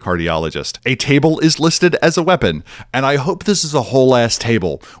to see a cardiologist. A table is listed as a weapon, and I hope this is a whole ass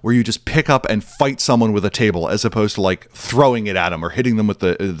table where you just pick up and fight someone with a table, as opposed to like throwing it at them or hitting them with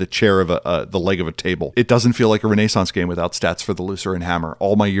the chair of the leg of a table. It doesn't feel like a Renaissance game without stats for the Lucerne hammer.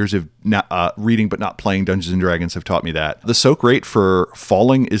 All my years of reading but not playing Dungeons & Dragons have taught me that. The soak rate for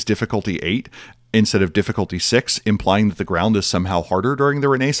falling is difficulty 8 instead of difficulty 6, implying that the ground is somehow harder during the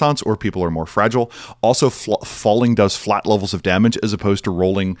Renaissance or people are more fragile. Also, falling does flat levels of damage as opposed to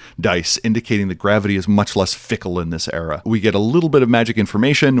rolling dice, indicating that gravity is much less fickle in this era. We get a little bit of magic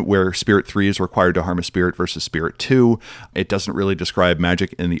information where Spirit 3 is required to harm a spirit versus Spirit 2. It doesn't really describe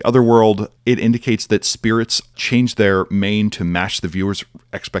magic in the other world. It indicates that spirits change their main to match the viewer's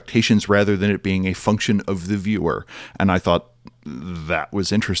expectations rather than it being a function of the viewer. And I thought that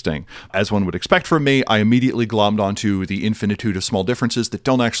was interesting. As one would expect from me, I immediately glommed onto the infinitude of small differences that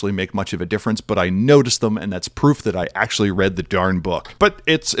don't actually make much of a difference, but I noticed them, and that's proof that I actually read the darn book. But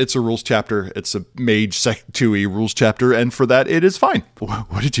it's a rules chapter. It's a Mage 2e rules chapter, and for that, it is fine.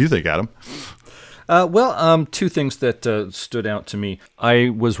 What did you think, Adam? Two things that stood out to me. I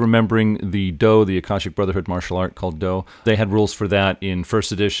was remembering the Do, the Akashic Brotherhood martial art called Do. They had rules for that in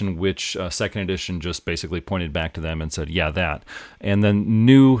first edition, which second edition just basically pointed back to them and said, yeah, that. And then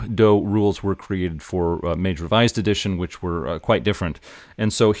new Do rules were created for Mage Revised Edition, which were quite different.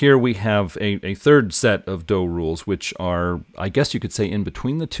 And so here we have a third set of Do rules, which are, I guess you could say, in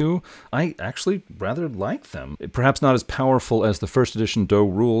between the two. I actually rather like them. Perhaps not as powerful as the first edition Do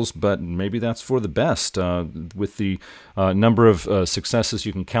rules, but maybe that's for the best. With the number of successes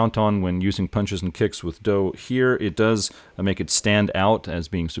you can count on when using punches and kicks with Do here, it does make it stand out as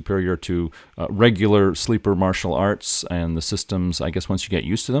being superior to regular sleeper martial arts, and the systems, I guess once you get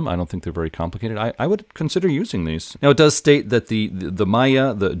used to them, I don't think they're very complicated. I would consider using these. Now, it does state that the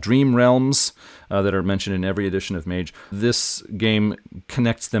Maya, the dream realms that are mentioned in every edition of Mage, this game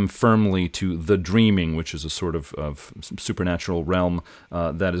connects them firmly to the dreaming, which is a sort of supernatural realm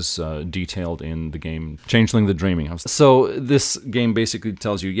that is detailed in the game Changeling the Dreaming. So this game basically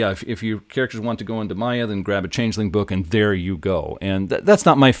tells you, yeah, if your characters want to go into Maya, then grab a Changeling book, and there you go. And that's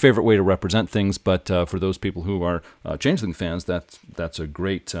not my favorite way to represent things, but for those people who are Changeling fans, that's a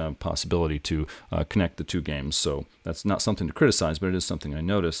great possibility to connect the two games. So that's not something to criticize, but it is something I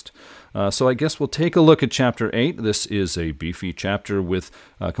noticed. So I guess we'll take a look at Chapter 8. This is a beefy chapter with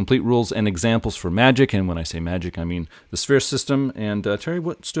complete rules and examples for Magic, and when I say Magic, I mean the Sphere system. And Terry,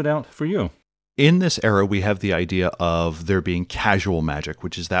 what stood out for you? In this era, we have the idea of there being casual magic,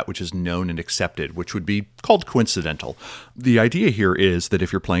 which is that which is known and accepted, which would be called coincidental. The idea here is that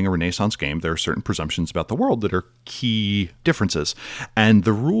if you're playing a Renaissance game, there are certain presumptions about the world that are key differences. And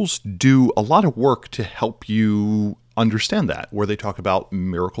the rules do a lot of work to help you understand that, where they talk about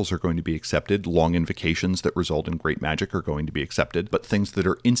miracles are going to be accepted, long invocations that result in great magic are going to be accepted, but things that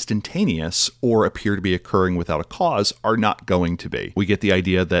are instantaneous or appear to be occurring without a cause are not going to be. We get the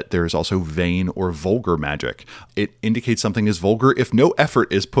idea that there is also vain or vulgar magic. It indicates something is vulgar if no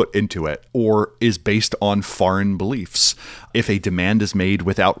effort is put into it or is based on foreign beliefs, if a demand is made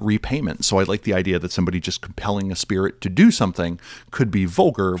without repayment. So I like the idea that somebody just compelling a spirit to do something could be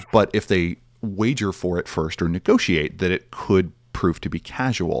vulgar, but if they wager for it first or negotiate, that it could prove to be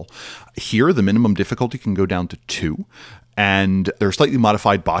casual. Here, the minimum difficulty can go down to 2. And there are slightly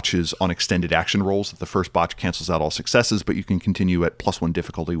modified botches on extended action rolls. The first botch cancels out all successes, but you can continue at +1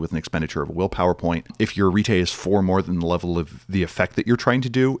 difficulty with an expenditure of a willpower point. If your rete is 4 more than the level of the effect that you're trying to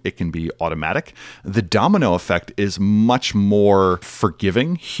do, it can be automatic. The domino effect is much more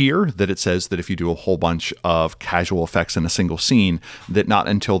forgiving here, that it says that if you do a whole bunch of casual effects in a single scene, that not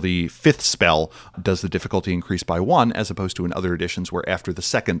until the 5th spell does the difficulty increase by 1, as opposed to in other editions where after the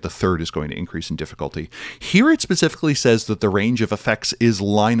 2nd, the 3rd is going to increase in difficulty. Here it specifically says that the range of effects is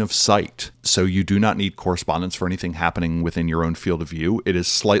line of sight. So you do not need correspondence for anything happening within your own field of view. It is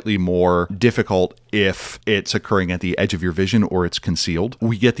slightly more difficult if it's occurring at the edge of your vision or it's concealed.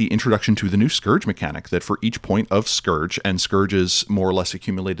 We get the introduction to the new Scourge mechanic, that for each point of Scourge, and Scourge is more or less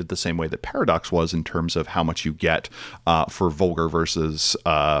accumulated the same way that Paradox was in terms of how much you get for vulgar versus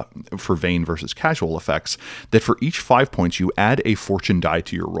for vain versus casual effects, that for each 5 points you add a fortune die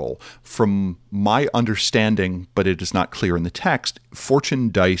to your roll. From my understanding, but it is not clear in the text,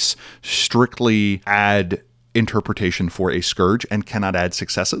 fortune dice strictly add interpretation for a Scourge and cannot add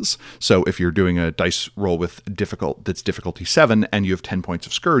successes. So if you're doing a dice roll with difficulty 7 and you have 10 points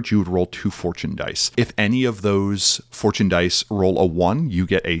of Scourge, you would roll 2 fortune dice. If any of those fortune dice roll a 1, you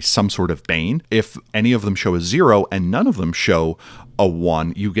get some sort of bane. If any of them show a 0 and none of them show a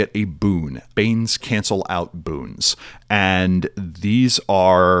 1, you get a boon. Banes cancel out boons. And these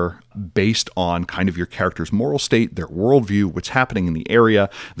are based on kind of your character's moral state, their worldview, what's happening in the area.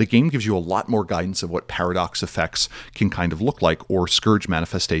 The game gives you a lot more guidance of what paradox effects can kind of look like, or Scourge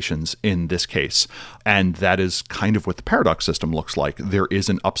manifestations in this case. And that is kind of what the paradox system looks like. There is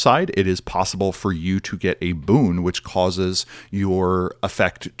an upside. It is possible for you to get a boon, which causes your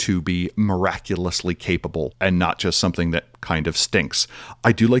effect to be miraculously capable and not just something that kind of stinks.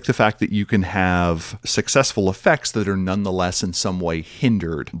 I do like the fact that you can have successful effects that are nonetheless in some way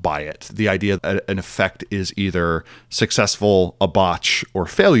hindered by it. The idea that an effect is either successful, a botch, or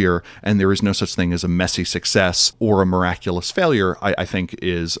failure, and there is no such thing as a messy success or a miraculous failure, I think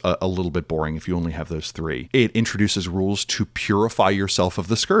is a little bit boring if you only have those 3. It introduces rules to purify yourself of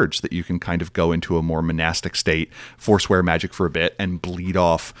the Scourge, that you can kind of go into a more monastic state, forswear magic for a bit, and bleed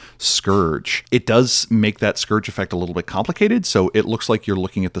off Scourge. It does make that Scourge effect a little bit complicated, complicated. So it looks like you're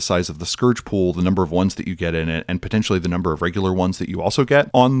looking at the size of the Scourge pool, the number of ones that you get in it, and potentially the number of regular ones that you also get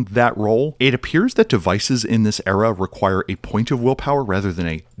on that roll. It appears that devices in this era require a point of willpower rather than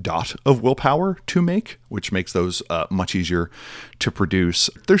a dot of willpower to make, which makes those much easier to produce.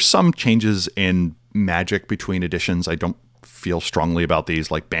 There's some changes in magic between editions. I don't feel strongly about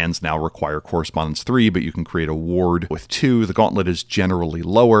these. Like bands now require correspondence 3, but you can create a ward with 2. The gauntlet is generally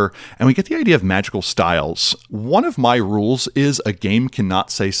lower, and we get the idea of magical styles. One of my rules is a game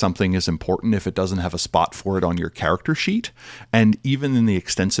cannot say something is important if it doesn't have a spot for it on your character sheet. And even in the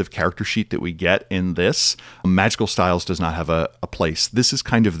extensive character sheet that we get in this, magical styles does not have a place. This is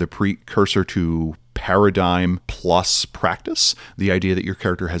kind of the precursor to paradigm plus practice, the idea that your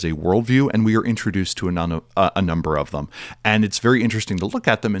character has a worldview, and we are introduced to a number of them. And it's very interesting to look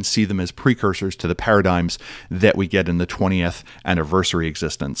at them and see them as precursors to the paradigms that we get in the 20th anniversary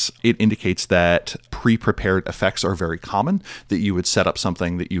existence. It indicates that pre-prepared effects are very common, that you would set up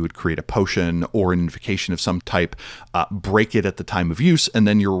something, that you would create a potion or an invocation of some type, break it at the time of use, and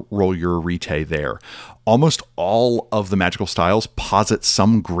then you roll your arete there. Almost all of the magical styles posit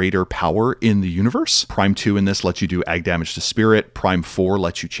some greater power in the universe. Prime 2 in this lets you do ag damage to spirit. Prime 4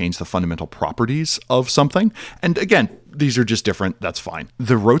 lets you change the fundamental properties of something. And again, these are just different. That's fine.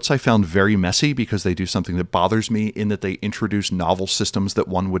 The rotes I found very messy because they do something that bothers me in that they introduce novel systems that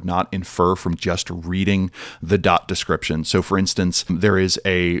one would not infer from just reading the dot description. So for instance, there is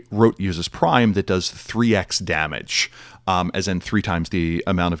a rote uses prime that does 3x damage. As in 3 times the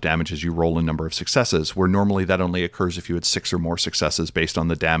amount of damage as you roll a number of successes, where normally that only occurs if you had 6 or more successes based on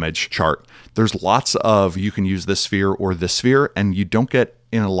the damage chart. There's lots of you can use this sphere or this sphere, and you don't get,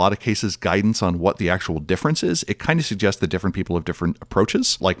 in a lot of cases, guidance on what the actual difference is. It kind of suggests that different people have different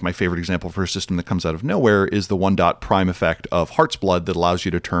approaches. Like my favorite example for a system that comes out of nowhere is the 1-dot prime effect of Heart's Blood that allows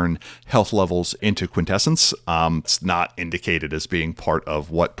you to turn health levels into quintessence. It's not indicated as being part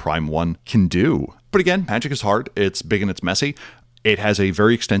of what Prime 1 can do. But again, magic is hard. It's big and it's messy. It has a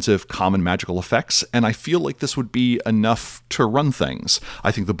very extensive common magical effects, and I feel like this would be enough to run things.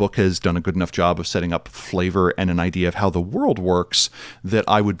 I think the book has done a good enough job of setting up flavor and an idea of how the world works that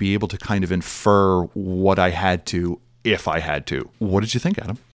I would be able to kind of infer what I had to if I had to. What did you think,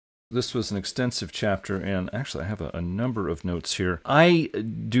 Adam? This was an extensive chapter, and actually I have a number of notes here. I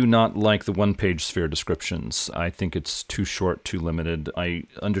do not like the one-page sphere descriptions. I think it's too short, too limited. I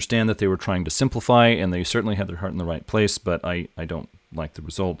understand that they were trying to simplify, and they certainly had their heart in the right place, but I don't like the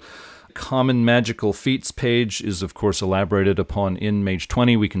result. Common magical feats page is, of course, elaborated upon in Mage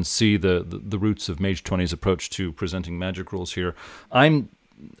 20. We can see the roots of Mage 20's approach to presenting magic rules here. I'm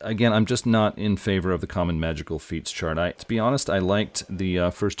just not in favor of the common magical feats chart. To be honest, I liked the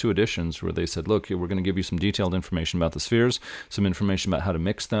first 2 editions where they said, look, we're going to give you some detailed information about the spheres, some information about how to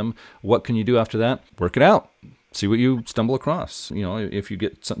mix them. What can you do after that? Work it out. See what you stumble across. You know, if you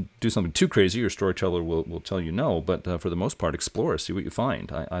do something too crazy, your storyteller will tell you no, but for the most part, explore, see what you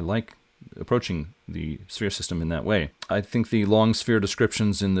find. I like approaching the sphere system in that way. I think the long sphere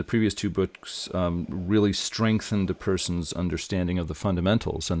descriptions in the previous 2 books really strengthened a person's understanding of the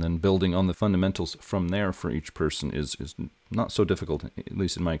fundamentals, and then building on the fundamentals from there for each person is not so difficult, at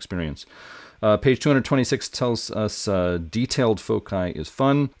least in my experience. Page 226 tells us detailed foci is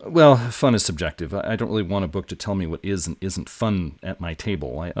fun. Well, fun is subjective. I don't really want a book to tell me what is and isn't fun at my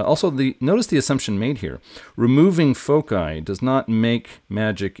table. Notice the assumption made here. Removing foci does not make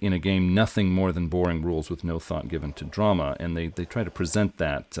magic in a game nothing more than boring rules with no thought given to drama, and they try to present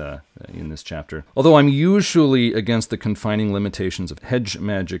that in this chapter. Although I'm usually against the confining limitations of hedge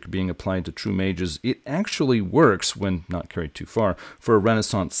magic being applied to true mages, it actually works, when not carried too far, for a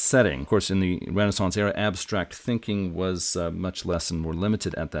Renaissance setting. Of course, in the Renaissance era, abstract thinking was much less and more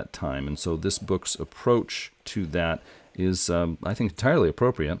limited at that time, and so this book's approach to that is, I think, entirely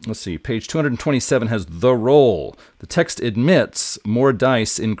appropriate. Let's see, page 227 has the roll. The text admits more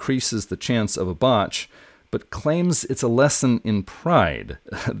dice increases the chance of a botch, but claims it's a lesson in pride.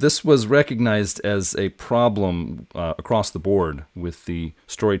 This was recognized as a problem across the board with the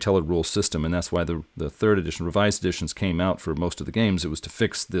storyteller rule system, and that's why the 3rd edition, revised editions, came out for most of the games. It was to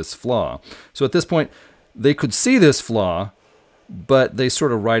fix this flaw. So at this point, they could see this flaw, but they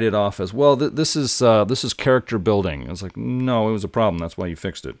sort of write it off as, well, this is character building. It's like, no, it was a problem. That's why you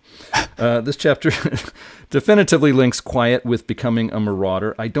fixed it. This chapter definitively links quiet with becoming a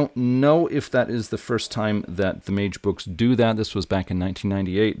marauder. I don't know if that is the first time that the Mage books do that. This was back in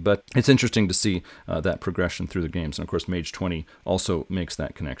 1998, but it's interesting to see that progression through the games. And of course, Mage 20 also makes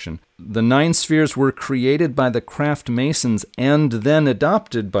that connection. The 9 spheres were created by the craft masons and then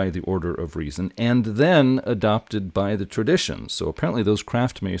adopted by the Order of Reason and then adopted by the traditions. So apparently those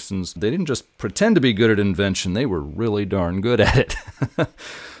craft masons, they didn't just pretend to be good at invention, they were really darn good at it.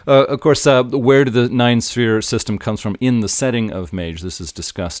 Of course, where the nine-sphere system comes from in the setting of Mage, this is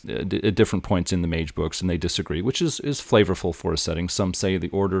discussed at different points in the Mage books, and they disagree, which is flavorful for a setting. Some say the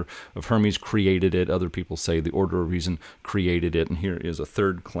Order of Hermes created it. Other people say the Order of Reason created it. And here is a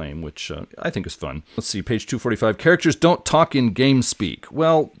third claim, which I think is fun. Let's see, page 245. Characters don't talk in game speak.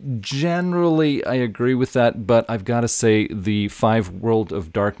 Well, generally, I agree with that, but I've got to say the 5 World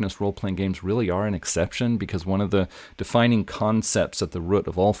of Darkness role-playing games really are an exception, because one of the defining concepts at the root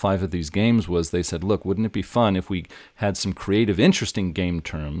of all 5 of these games was they said, look, wouldn't it be fun if we had some creative, interesting game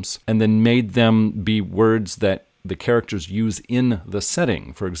terms and then made them be words that the characters use in the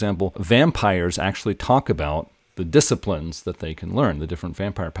setting? For example, vampires actually talk about the disciplines that they can learn, the different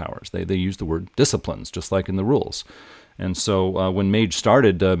vampire powers. They use the word disciplines, just like in the rules. And so when Mage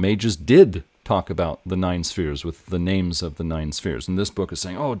started, mages did talk about the 9 spheres with the names of the 9 spheres. And this book is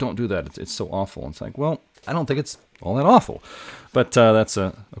saying, oh, don't do that. It's so awful. And it's like, well, I don't think it's all that awful. But that's,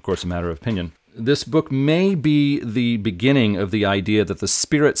 of course, a matter of opinion. This book may be the beginning of the idea that the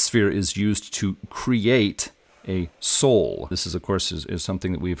spirit sphere is used to create a soul. This is, of course, is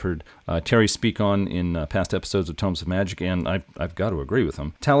something that we've heard Terry speak on in past episodes of Tomes of Magic, and I've got to agree with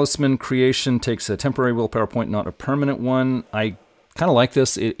him. Talisman creation takes a temporary willpower point, not a permanent one. I kind of like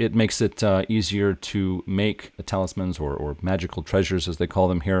this. It makes it easier to make talismans or magical treasures, as they call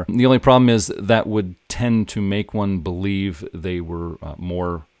them here. The only problem is that would tend to make one believe they were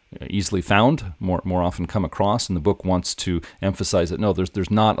more easily found, more often come across, and the book wants to emphasize that no,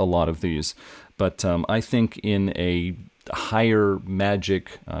 there's not a lot of these. But I think in a higher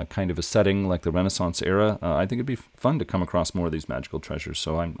magic kind of a setting like the Renaissance era, I think it'd be fun to come across more of these magical treasures.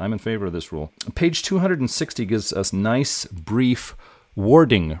 So I'm in favor of this rule. Page 260 gives us nice, brief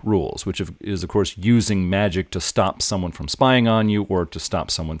warding rules, which is, of course, using magic to stop someone from spying on you or to stop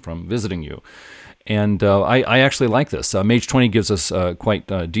someone from visiting you. And I actually like this. Mage 20 gives us quite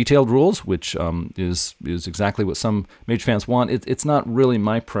detailed rules, which is exactly what some Mage fans want. It's not really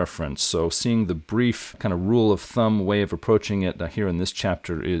my preference, so seeing the brief kind of rule of thumb way of approaching it here in this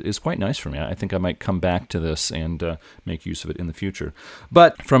chapter is quite nice for me. I think I might come back to this and make use of it in the future.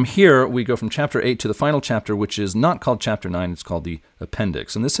 But from here, we go from Chapter 8 to the final chapter, which is not called Chapter 9, it's called the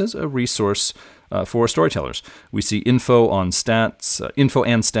Appendix. And this is a resource for storytellers. We see info and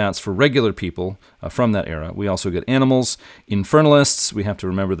stats for regular people from that era. We also get animals, infernalists. We have to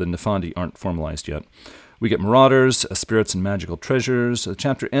remember the Nefandi aren't formalized yet. We get marauders, spirits and magical treasures. The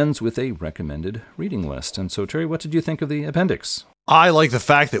chapter ends with a recommended reading list. And so, Terry, what did you think of the appendix? I like the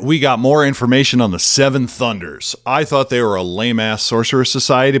fact that we got more information on the Seven Thunders. I thought they were a lame-ass sorcerer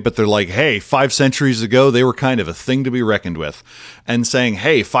society, but they're like, hey, 5 centuries ago, they were kind of a thing to be reckoned with. And saying,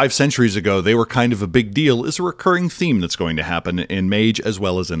 hey, 5 centuries ago, they were kind of a big deal is a recurring theme that's going to happen in Mage as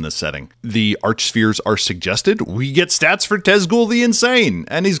well as in this setting. The archspheres are suggested. We get stats for Tezgul the Insane,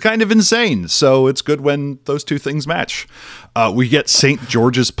 and he's kind of insane, so it's good when those two things match. We get St.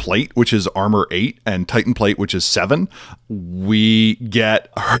 George's Plate, which is armor 8, and Titan Plate, which is 7. We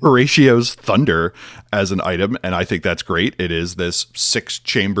get Horatio's Thunder as an item, and I think that's great. It is this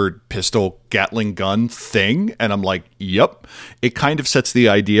 6-chambered pistol Gatling gun thing, and I'm like, yep. It kind of sets the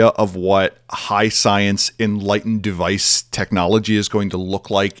idea of what high science enlightened device technology is going to look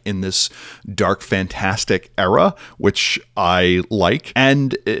like in this dark fantastic era, which I like.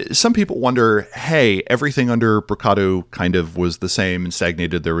 And some people wonder, hey, everything under Brocado kind of was the same and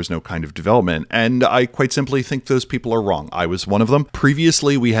stagnated. There was no kind of development. And I quite simply think those people are wrong. I was one of them.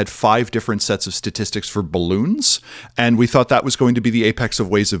 Previously, we had 5 different sets of statistics for balloons, and we thought that was going to be the apex of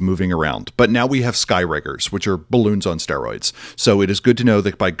ways of moving around. But now we have Skyriggers, which are balloons on steroids. So it is good to know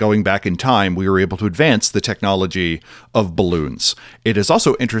that by going back in time, we were able to advance the technology of balloons. It is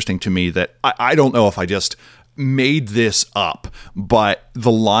also interesting to me that I don't know if I just made this up, but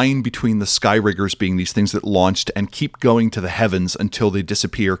the line between the Skyriggers being these things that launched and keep going to the heavens until they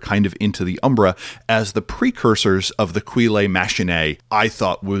disappear kind of into the Umbra as the precursors of the Quile Machinae, I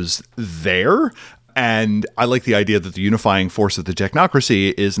thought was there. And I like the idea that the unifying force of the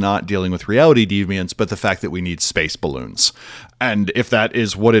technocracy is not dealing with reality deviants, but the fact that we need space balloons. And if that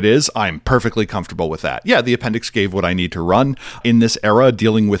is what it is, I'm perfectly comfortable with that. Yeah, the appendix gave what I need to run. In this era,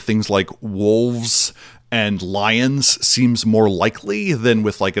 dealing with things like wolves and lions seems more likely than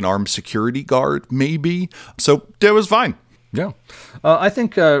with like an armed security guard, maybe. So it was fine. Yeah. I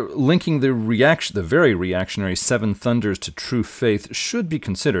think linking the very reactionary Seven Thunders to True Faith should be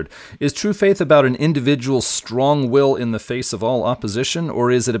considered. Is True Faith about an individual's strong will in the face of all opposition,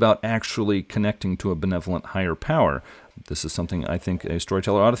 or is it about actually connecting to a benevolent higher power? This is something I think a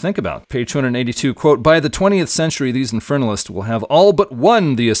storyteller ought to think about. Page 282, quote, "By the 20th century, these infernalists will have all but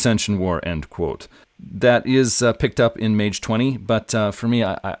won the Ascension War," end quote. That is picked up in Mage 20, but for me,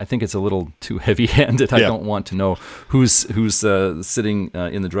 I think it's a little too heavy-handed. I don't want to know who's sitting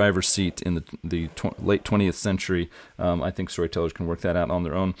in the driver's seat in the late 20th century. I think storytellers can work that out on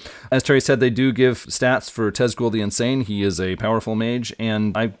their own. As Terry said, they do give stats for Tezgul the Insane. He is a powerful mage,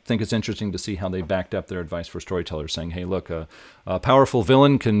 and I think it's interesting to see how they backed up their advice for storytellers, saying, hey, look, a powerful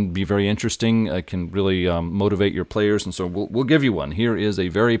villain can be very interesting, can really motivate your players, and so we'll give you one. Here is a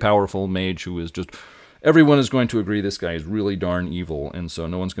very powerful mage who is just... Everyone is going to agree this guy is really darn evil, and so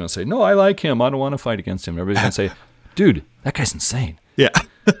no one's going to say, no, I like him, I don't want to fight against him. Everybody's going to say, dude, that guy's insane. Yeah.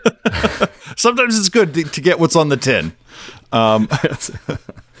 Sometimes it's good to get what's on the tin.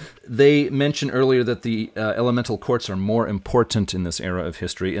 They mentioned earlier that the elemental courts are more important in this era of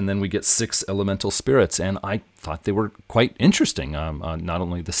history, and then we get 6 elemental spirits, and I thought they were quite interesting. Not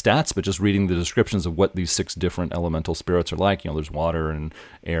only the stats, but just reading the descriptions of what these 6 different elemental spirits are like. There's water and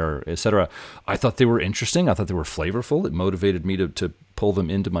air, etc. I thought they were interesting. I thought they were flavorful. It motivated me to pull them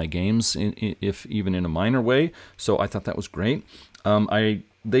into my games, if even in a minor way. So I thought that was great.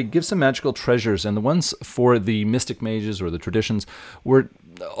 They give some magical treasures, and the ones for the mystic mages or the traditions were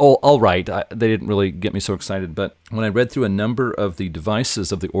all right. They didn't really get me so excited, but when I read through a number of the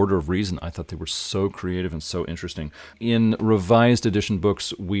devices of the Order of Reason, I thought they were so creative and so interesting. In revised edition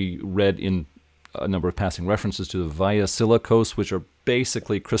books, we read in a number of passing references to the Via Silicos, which are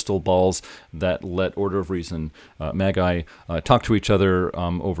basically crystal balls that let Order of Reason, Magi, talk to each other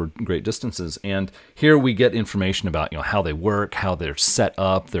over great distances. And here we get information about how they work, how they're set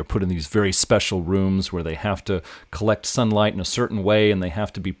up. They're put in these very special rooms where they have to collect sunlight in a certain way, and they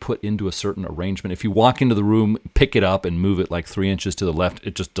have to be put into a certain arrangement. If you walk into the room, pick it up, and move it like 3 inches to the left,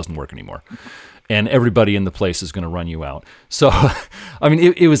 it just doesn't work anymore. And everybody in the place is going to run you out. So, I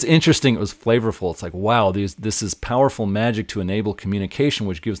mean, it was interesting. It was flavorful. It's like, wow, this is powerful magic to enable communication,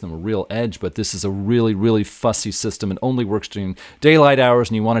 which gives them a real edge. But this is a really, really fussy system. It only works during daylight hours,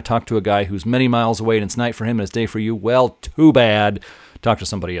 and you want to talk to a guy who's many miles away, and it's night for him and it's day for you. Well, too bad. Talk to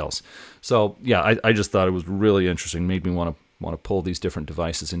somebody else. So, yeah, I just thought it was really interesting. Made me want to pull these different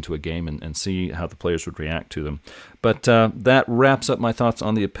devices into a game and see how the players would react to them. But that wraps up my thoughts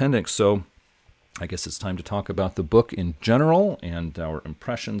on the appendix. So I guess it's time to talk about the book in general and our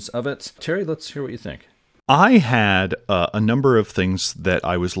impressions of it. Terry, let's hear what you think. I had a number of things that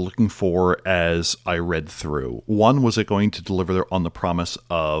I was looking for as I read through. One, was it going to deliver on the promise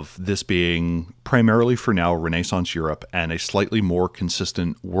of this being primarily for now Renaissance Europe and a slightly more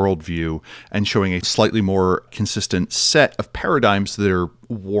consistent worldview, and showing a slightly more consistent set of paradigms that are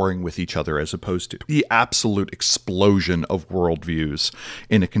warring with each other, as opposed to the absolute explosion of worldviews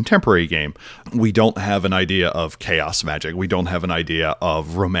in a contemporary game. We don't have an idea of chaos magic. We don't have an idea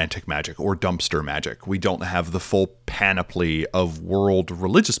of romantic magic or dumpster magic. We don't have the full panoply of world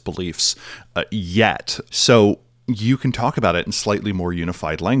religious beliefs yet. So you can talk about it in slightly more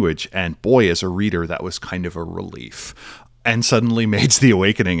unified language, and boy, as a reader, that was kind of a relief. And suddenly Mage the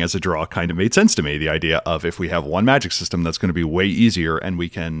Awakening as a draw kind of made sense to me. The idea of, if we have one magic system, that's going to be way easier and we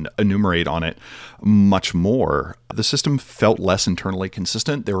can enumerate on it much more. The system felt less internally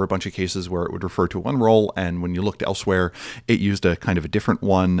consistent. There were a bunch of cases where it would refer to one role, and when you looked elsewhere, it used a kind of a different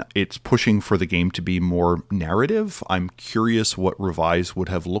one. It's pushing for the game to be more narrative. I'm curious what Revise would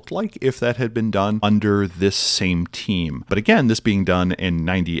have looked like if that had been done under this same team. But again, this being done in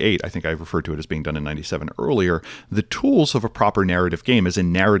 98, I think I referred to it as being done in 97 earlier, the tools of a proper narrative game, as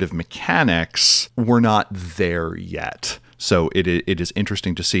in narrative mechanics, were not there yet. So it is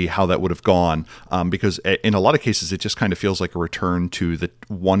interesting to see how that would have gone, because in a lot of cases, it just kind of feels like a return to the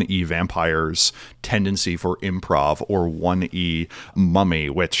 1E Vampires tendency for improv, or 1E Mummy,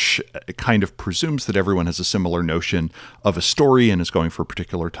 which kind of presumes that everyone has a similar notion of a story and is going for a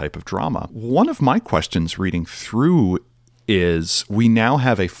particular type of drama. One of my questions reading through is, we now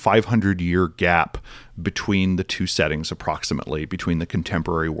have a 500-year gap between the two settings, approximately, between the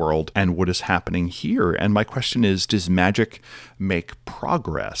contemporary world and what is happening here. And my question is, does magic make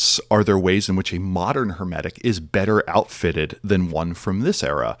progress? Are there ways in which a modern Hermetic is better outfitted than one from this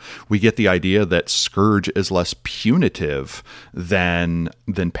era? We get the idea that Scourge is less punitive than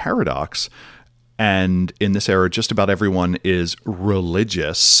Paradox. And in this era, just about everyone is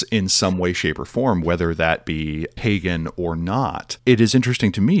religious in some way, shape, or form, whether that be pagan or not. It is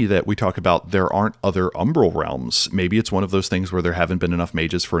interesting to me that we talk about there aren't other umbral realms. Maybe it's one of those things where there haven't been enough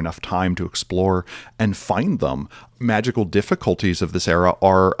mages for enough time to explore and find them. Magical difficulties of this era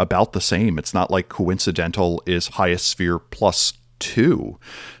are about the same. It's not like coincidental is highest sphere +2.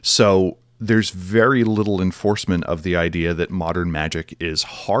 So there's very little enforcement of the idea that modern magic is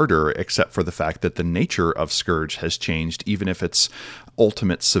harder, except for the fact that the nature of Scourge has changed, even if its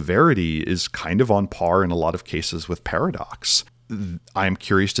ultimate severity is kind of on par in a lot of cases with Paradox. I'm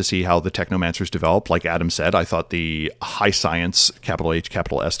curious to see how the Technomancers develop. Like Adam said, I thought the high science, capital H,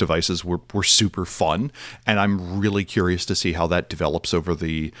 capital S devices were super fun. And I'm really curious to see how that develops over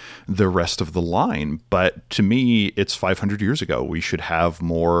the rest of the line. But to me, it's 500 years ago. We should have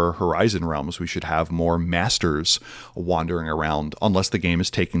more Horizon realms. We should have more masters wandering around, unless the game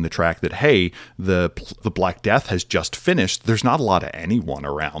is taking the track that, hey, the Black Death has just finished. There's not a lot of anyone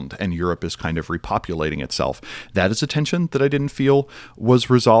around, and Europe is kind of repopulating itself. That is a tension that I didn't feel was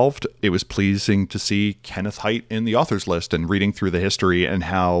resolved. It was pleasing to see Kenneth Haight in the authors list and reading through the history and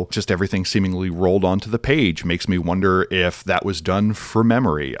how just everything seemingly rolled onto the page. Makes me wonder if that was done from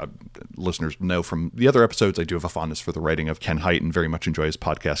memory. Listeners know from the other episodes, I do have a fondness for the writing of Ken Haight and very much enjoy his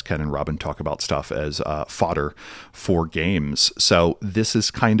podcast. Ken and Robin talk about stuff as fodder for games. So this is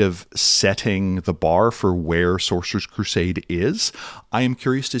kind of setting the bar for where Sorcerer's Crusade is. I am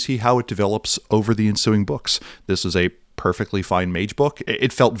curious to see how it develops over the ensuing books. This is a perfectly fine mage book.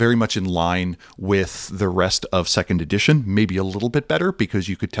 It felt very much in line with the rest of second edition, maybe a little bit better because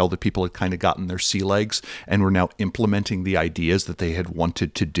you could tell that people had kind of gotten their sea legs and were now implementing the ideas that they had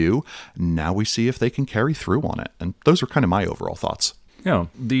wanted to do. Now we see if they can carry through on it. And those are kind of my overall thoughts. Yeah,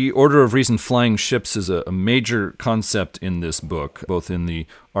 the Order of Reason flying ships is a major concept in this book, both in the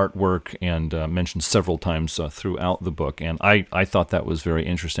artwork and mentioned several times throughout the book. And I thought that was very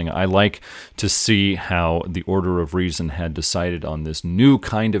interesting. I like to see how the Order of Reason had decided on this new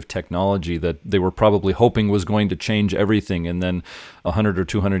kind of technology that they were probably hoping was going to change everything. And then 100 or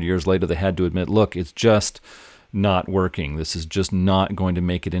 200 years later, they had to admit, look, it's just not working. This is just not going to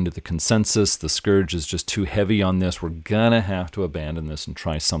make it into the consensus. The Scourge is just too heavy on this. We're going to have to abandon this and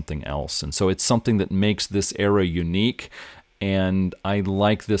try something else. And so it's something that makes this era unique. And I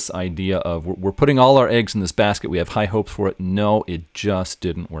like this idea of we're putting all our eggs in this basket. We have high hopes for it. No, it just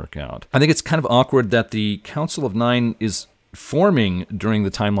didn't work out. I think it's kind of awkward that the Council of Nine is forming during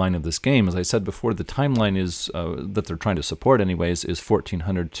the timeline of this game. As I said before, the timeline is that they're trying to support anyways is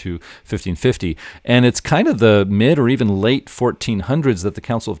 1400 to 1550, and it's kind of the mid or even late 1400s that the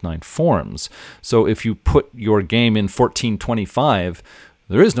Council of Nine forms. So if you put your game in 1425,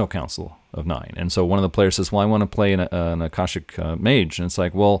 there is no Council of Nine. And so one of the players says, well, I want to play an Akashic Mage, and it's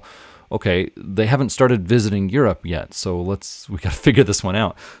like, well, okay, they haven't started visiting Europe yet, so we got to figure this one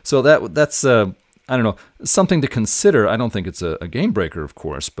out. So that's I don't know, something to consider. I don't think it's a game breaker, of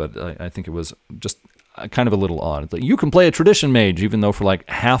course, but I think it was just kind of a little odd. You can play a tradition mage, even though for like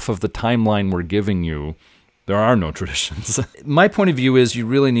half of the timeline we're giving you, there are no traditions. My point of view is you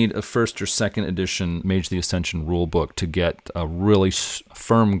really need a first or second edition Mage the Ascension rulebook to get a really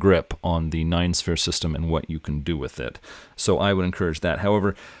firm grip on the Nine Sphere system and what you can do with it. So I would encourage that.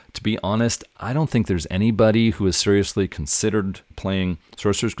 However, to be honest, I don't think there's anybody who has seriously considered playing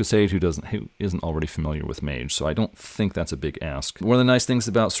Sorcerer's Crusade who isn't already familiar with Mage, so I don't think that's a big ask. One of the nice things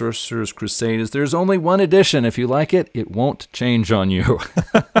about Sorcerer's Crusade is there's only one edition. If you like it, it won't change on you.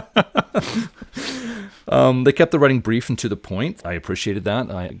 They kept the writing brief and to the point. I appreciated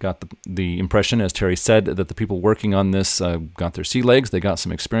that. I got the impression, as Terry said, that the people working on this got their sea legs, they got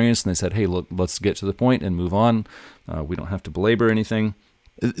some experience, and they said, hey, look, let's get to the point and move on. We don't have to belabor anything.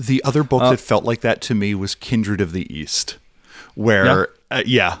 The other book that felt like that to me was Kindred of the East, where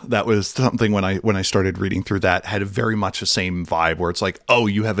that was something when I started reading through that, had a very much the same vibe where it's like, oh,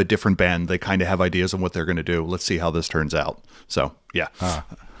 you have a different band. They kind of have ideas on what they're going to do. Let's see how this turns out. So, yeah.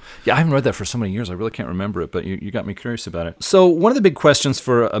 Yeah, I haven't read that for so many years. I really can't remember it, but you got me curious about it. So one of the big questions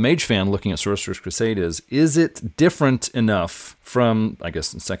for a Mage fan looking at Sorcerer's Crusade is it different enough from, I guess,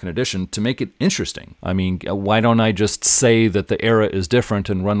 second edition to make it interesting? I mean, why don't I just say that the era is different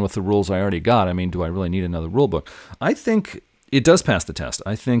and run with the rules I already got? I mean, do I really need another rule book? I think it does pass the test.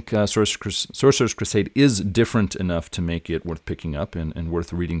 I think Sorcerer's Crusade is different enough to make it worth picking up and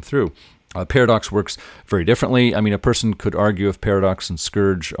worth reading through. Paradox works very differently. I mean, a person could argue if Paradox and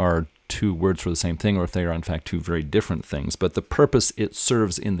Scourge are two words for the same thing or if they are, in fact, two very different things. But the purpose it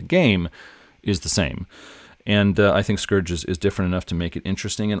serves in the game is the same. And I think Scourge is different enough to make it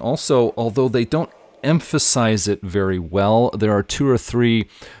interesting. And also, although they don't emphasize it very well. There are 2 or 3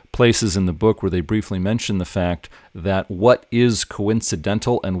 places in the book where they briefly mention the fact that what is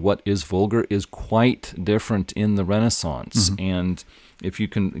coincidental and what is vulgar is quite different in the Renaissance. Mm-hmm. And if you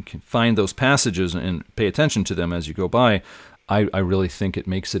can find those passages and pay attention to them as you go by, I really think it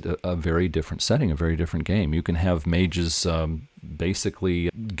makes it a very different setting, a very different game. You can have mages basically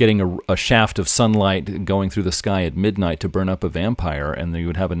getting a shaft of sunlight going through the sky at midnight to burn up a vampire, and then you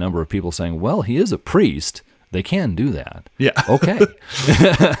would have a number of people saying, well, he is a priest. They can do that. Yeah. Okay.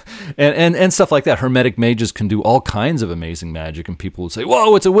 and stuff like that. Hermetic mages can do all kinds of amazing magic, and people would say,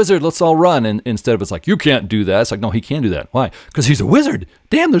 whoa, it's a wizard, let's all run. And instead of it's like, you can't do that. It's like, no, he can do that. Why? Because he's a wizard.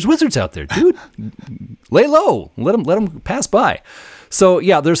 Damn, there's wizards out there, dude. Lay low. Let him pass by. So,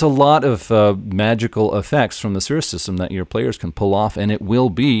 yeah, there's a lot of magical effects from the Cirrus system that your players can pull off, and it will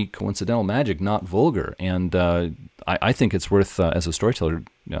be coincidental magic, not vulgar. And I think it's worth, as a storyteller,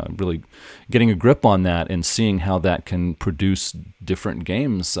 really getting a grip on that and seeing how that can produce different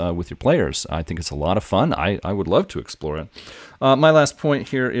games with your players. I think it's a lot of fun. I would love to explore it. My last point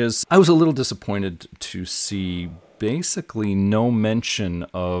here is I was a little disappointed to see basically no mention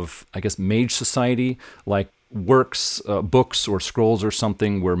of, I guess, Mage Society, like works, books or scrolls or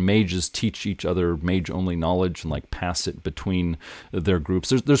something where mages teach each other mage-only knowledge and like pass it between their groups.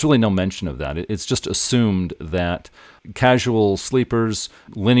 There's really no mention of that. It's just assumed that casual sleepers,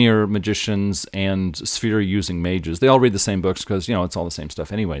 linear magicians, and sphere-using mages, they all read the same books because, it's all the same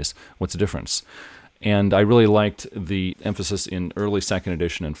stuff anyways. What's the difference? And I really liked the emphasis in early 2nd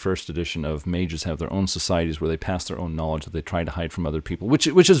edition and 1st edition of mages have their own societies where they pass their own knowledge that they try to hide from other people, which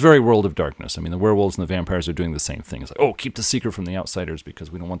is very World of Darkness. I mean, the werewolves and the vampires are doing the same thing. It's like, oh, keep the secret from the outsiders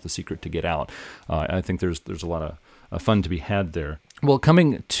because we don't want the secret to get out. I think there's a lot of fun to be had there. Well,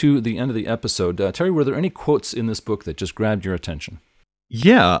 coming to the end of the episode, Terry, were there any quotes in this book that just grabbed your attention?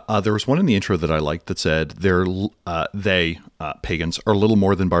 Yeah, there was one in the intro that I liked that said, pagans, are little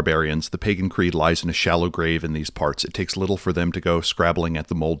more than barbarians. The pagan creed lies in a shallow grave in these parts. It takes little for them to go scrabbling at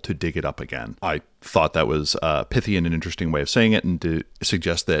the mold to dig it up again. I thought that was pithy and an interesting way of saying it, and to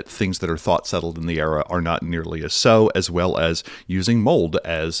suggest that things that are thought settled in the era are not nearly as so, as well as using mold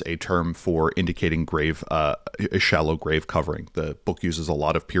as a term for indicating grave, a shallow grave covering. The book uses a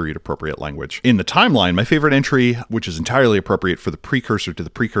lot of period-appropriate language. In the timeline, my favorite entry, which is entirely appropriate for the precursor to the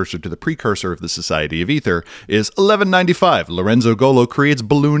precursor to the precursor of the Society of Ether, is 1195. Lorenzo Golo creates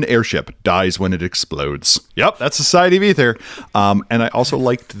balloon airship, dies when it explodes. Yep, that's Society of Ether. And I also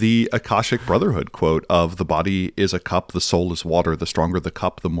liked the Akashic Brotherhood quote of the body is a cup, the soul is water, the stronger the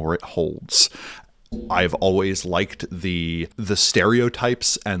cup, the more it holds. I've always liked the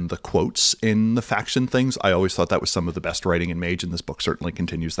stereotypes and the quotes in the faction things. I always thought that was some of the best writing in Mage, and this book certainly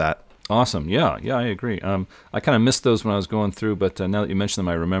continues that. Awesome. Yeah, I agree. I kind of missed those when I was going through, but now that you mention them,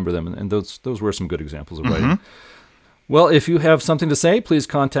 I remember them, and those were some good examples of writing. Mm-hmm. Well, if you have something to say, please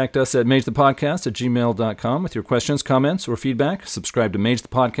contact us at magethepodcast@gmail.com with your questions, comments, or feedback. Subscribe to Mage the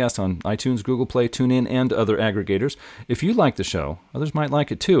Podcast on iTunes, Google Play, TuneIn, and other aggregators. If you like the show, others might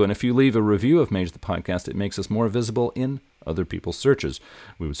like it too. And if you leave a review of Mage the Podcast, it makes us more visible in other people's searches.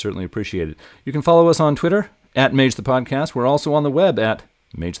 We would certainly appreciate it. You can follow us on Twitter at Mage the Podcast. We're also on the web at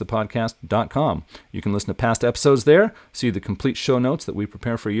magethepodcast.com. You can listen to past episodes there, see the complete show notes that we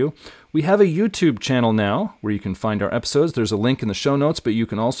prepare for you. We have a YouTube channel now where you can find our episodes. There's a link in the show notes, but you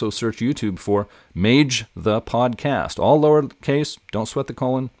can also search YouTube for Mage the Podcast. All lowercase, don't sweat the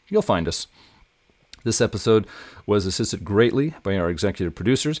colon, you'll find us. This episode was assisted greatly by our executive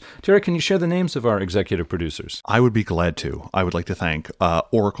producers. Terry, can you share the names of our executive producers? I would be glad to. I would like to thank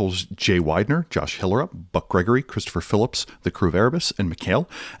Oracle's Jay Widener, Josh Hillerup, Buck Gregory, Christopher Phillips, the crew of Erebus, and Mikhail,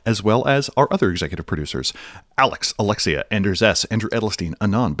 as well as our other executive producers, Alex, Alexia, Anders S., Andrew Edelstein,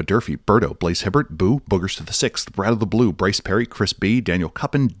 Anand, Badurfi, Berto, Blaze Hibbert, Boo, Boogers to the Sixth, Brad of the Blue, Bryce Perry, Chris B., Daniel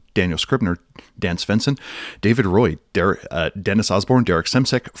Cuppen, Daniel Scribner, Dan Svensson, David Roy, Dennis Osborne, Derek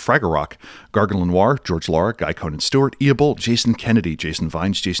Semsek, Fraggerrock, Gargan Lenoir, George Lara, Guy Conan Stewart, Ia Bolt, Jason Kennedy, Jason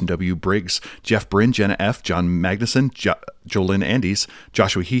Vines, Jason W. Briggs, Jeff Bryn, Jenna F., John Magnuson, Jolynn Andes,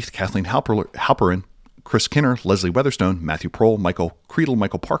 Joshua Heath, Kathleen Halperin, Chris Kinner, Leslie Weatherstone, Matthew Prohl, Michael Creedle,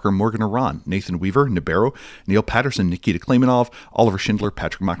 Michael Parker, Morgan Iran, Nathan Weaver, Nibero, Neil Patterson, Nikita Klaimanov, Oliver Schindler,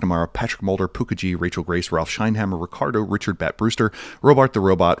 Patrick McNamara, Patrick Mulder, Puka G, Rachel Grace, Ralph Scheinhammer, Ricardo, Richard Bat Brewster, Robart the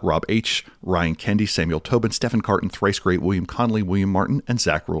Robot, Rob H., Ryan Kendi, Samuel Tobin, Stephen Carton, Thrice Great, William Connolly, William Martin, and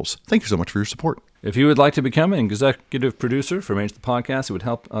Zach Rules. Thank you so much for your support. If you would like to become an executive producer for Mage the Podcast, it would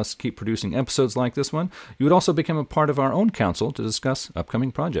help us keep producing episodes like this one. You would also become a part of our own council to discuss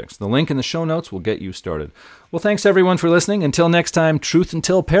upcoming projects. The link in the show notes will get you started. Well, thanks everyone for listening. Until next time, truth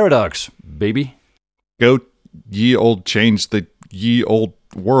until paradox, baby. Go ye old change the ye old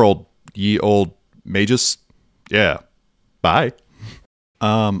world, ye old Magus, yeah, bye.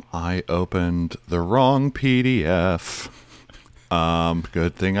 I opened the wrong PDF.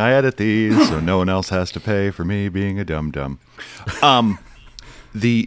 Good thing I edit these so no one else has to pay for me being a dum-dum. The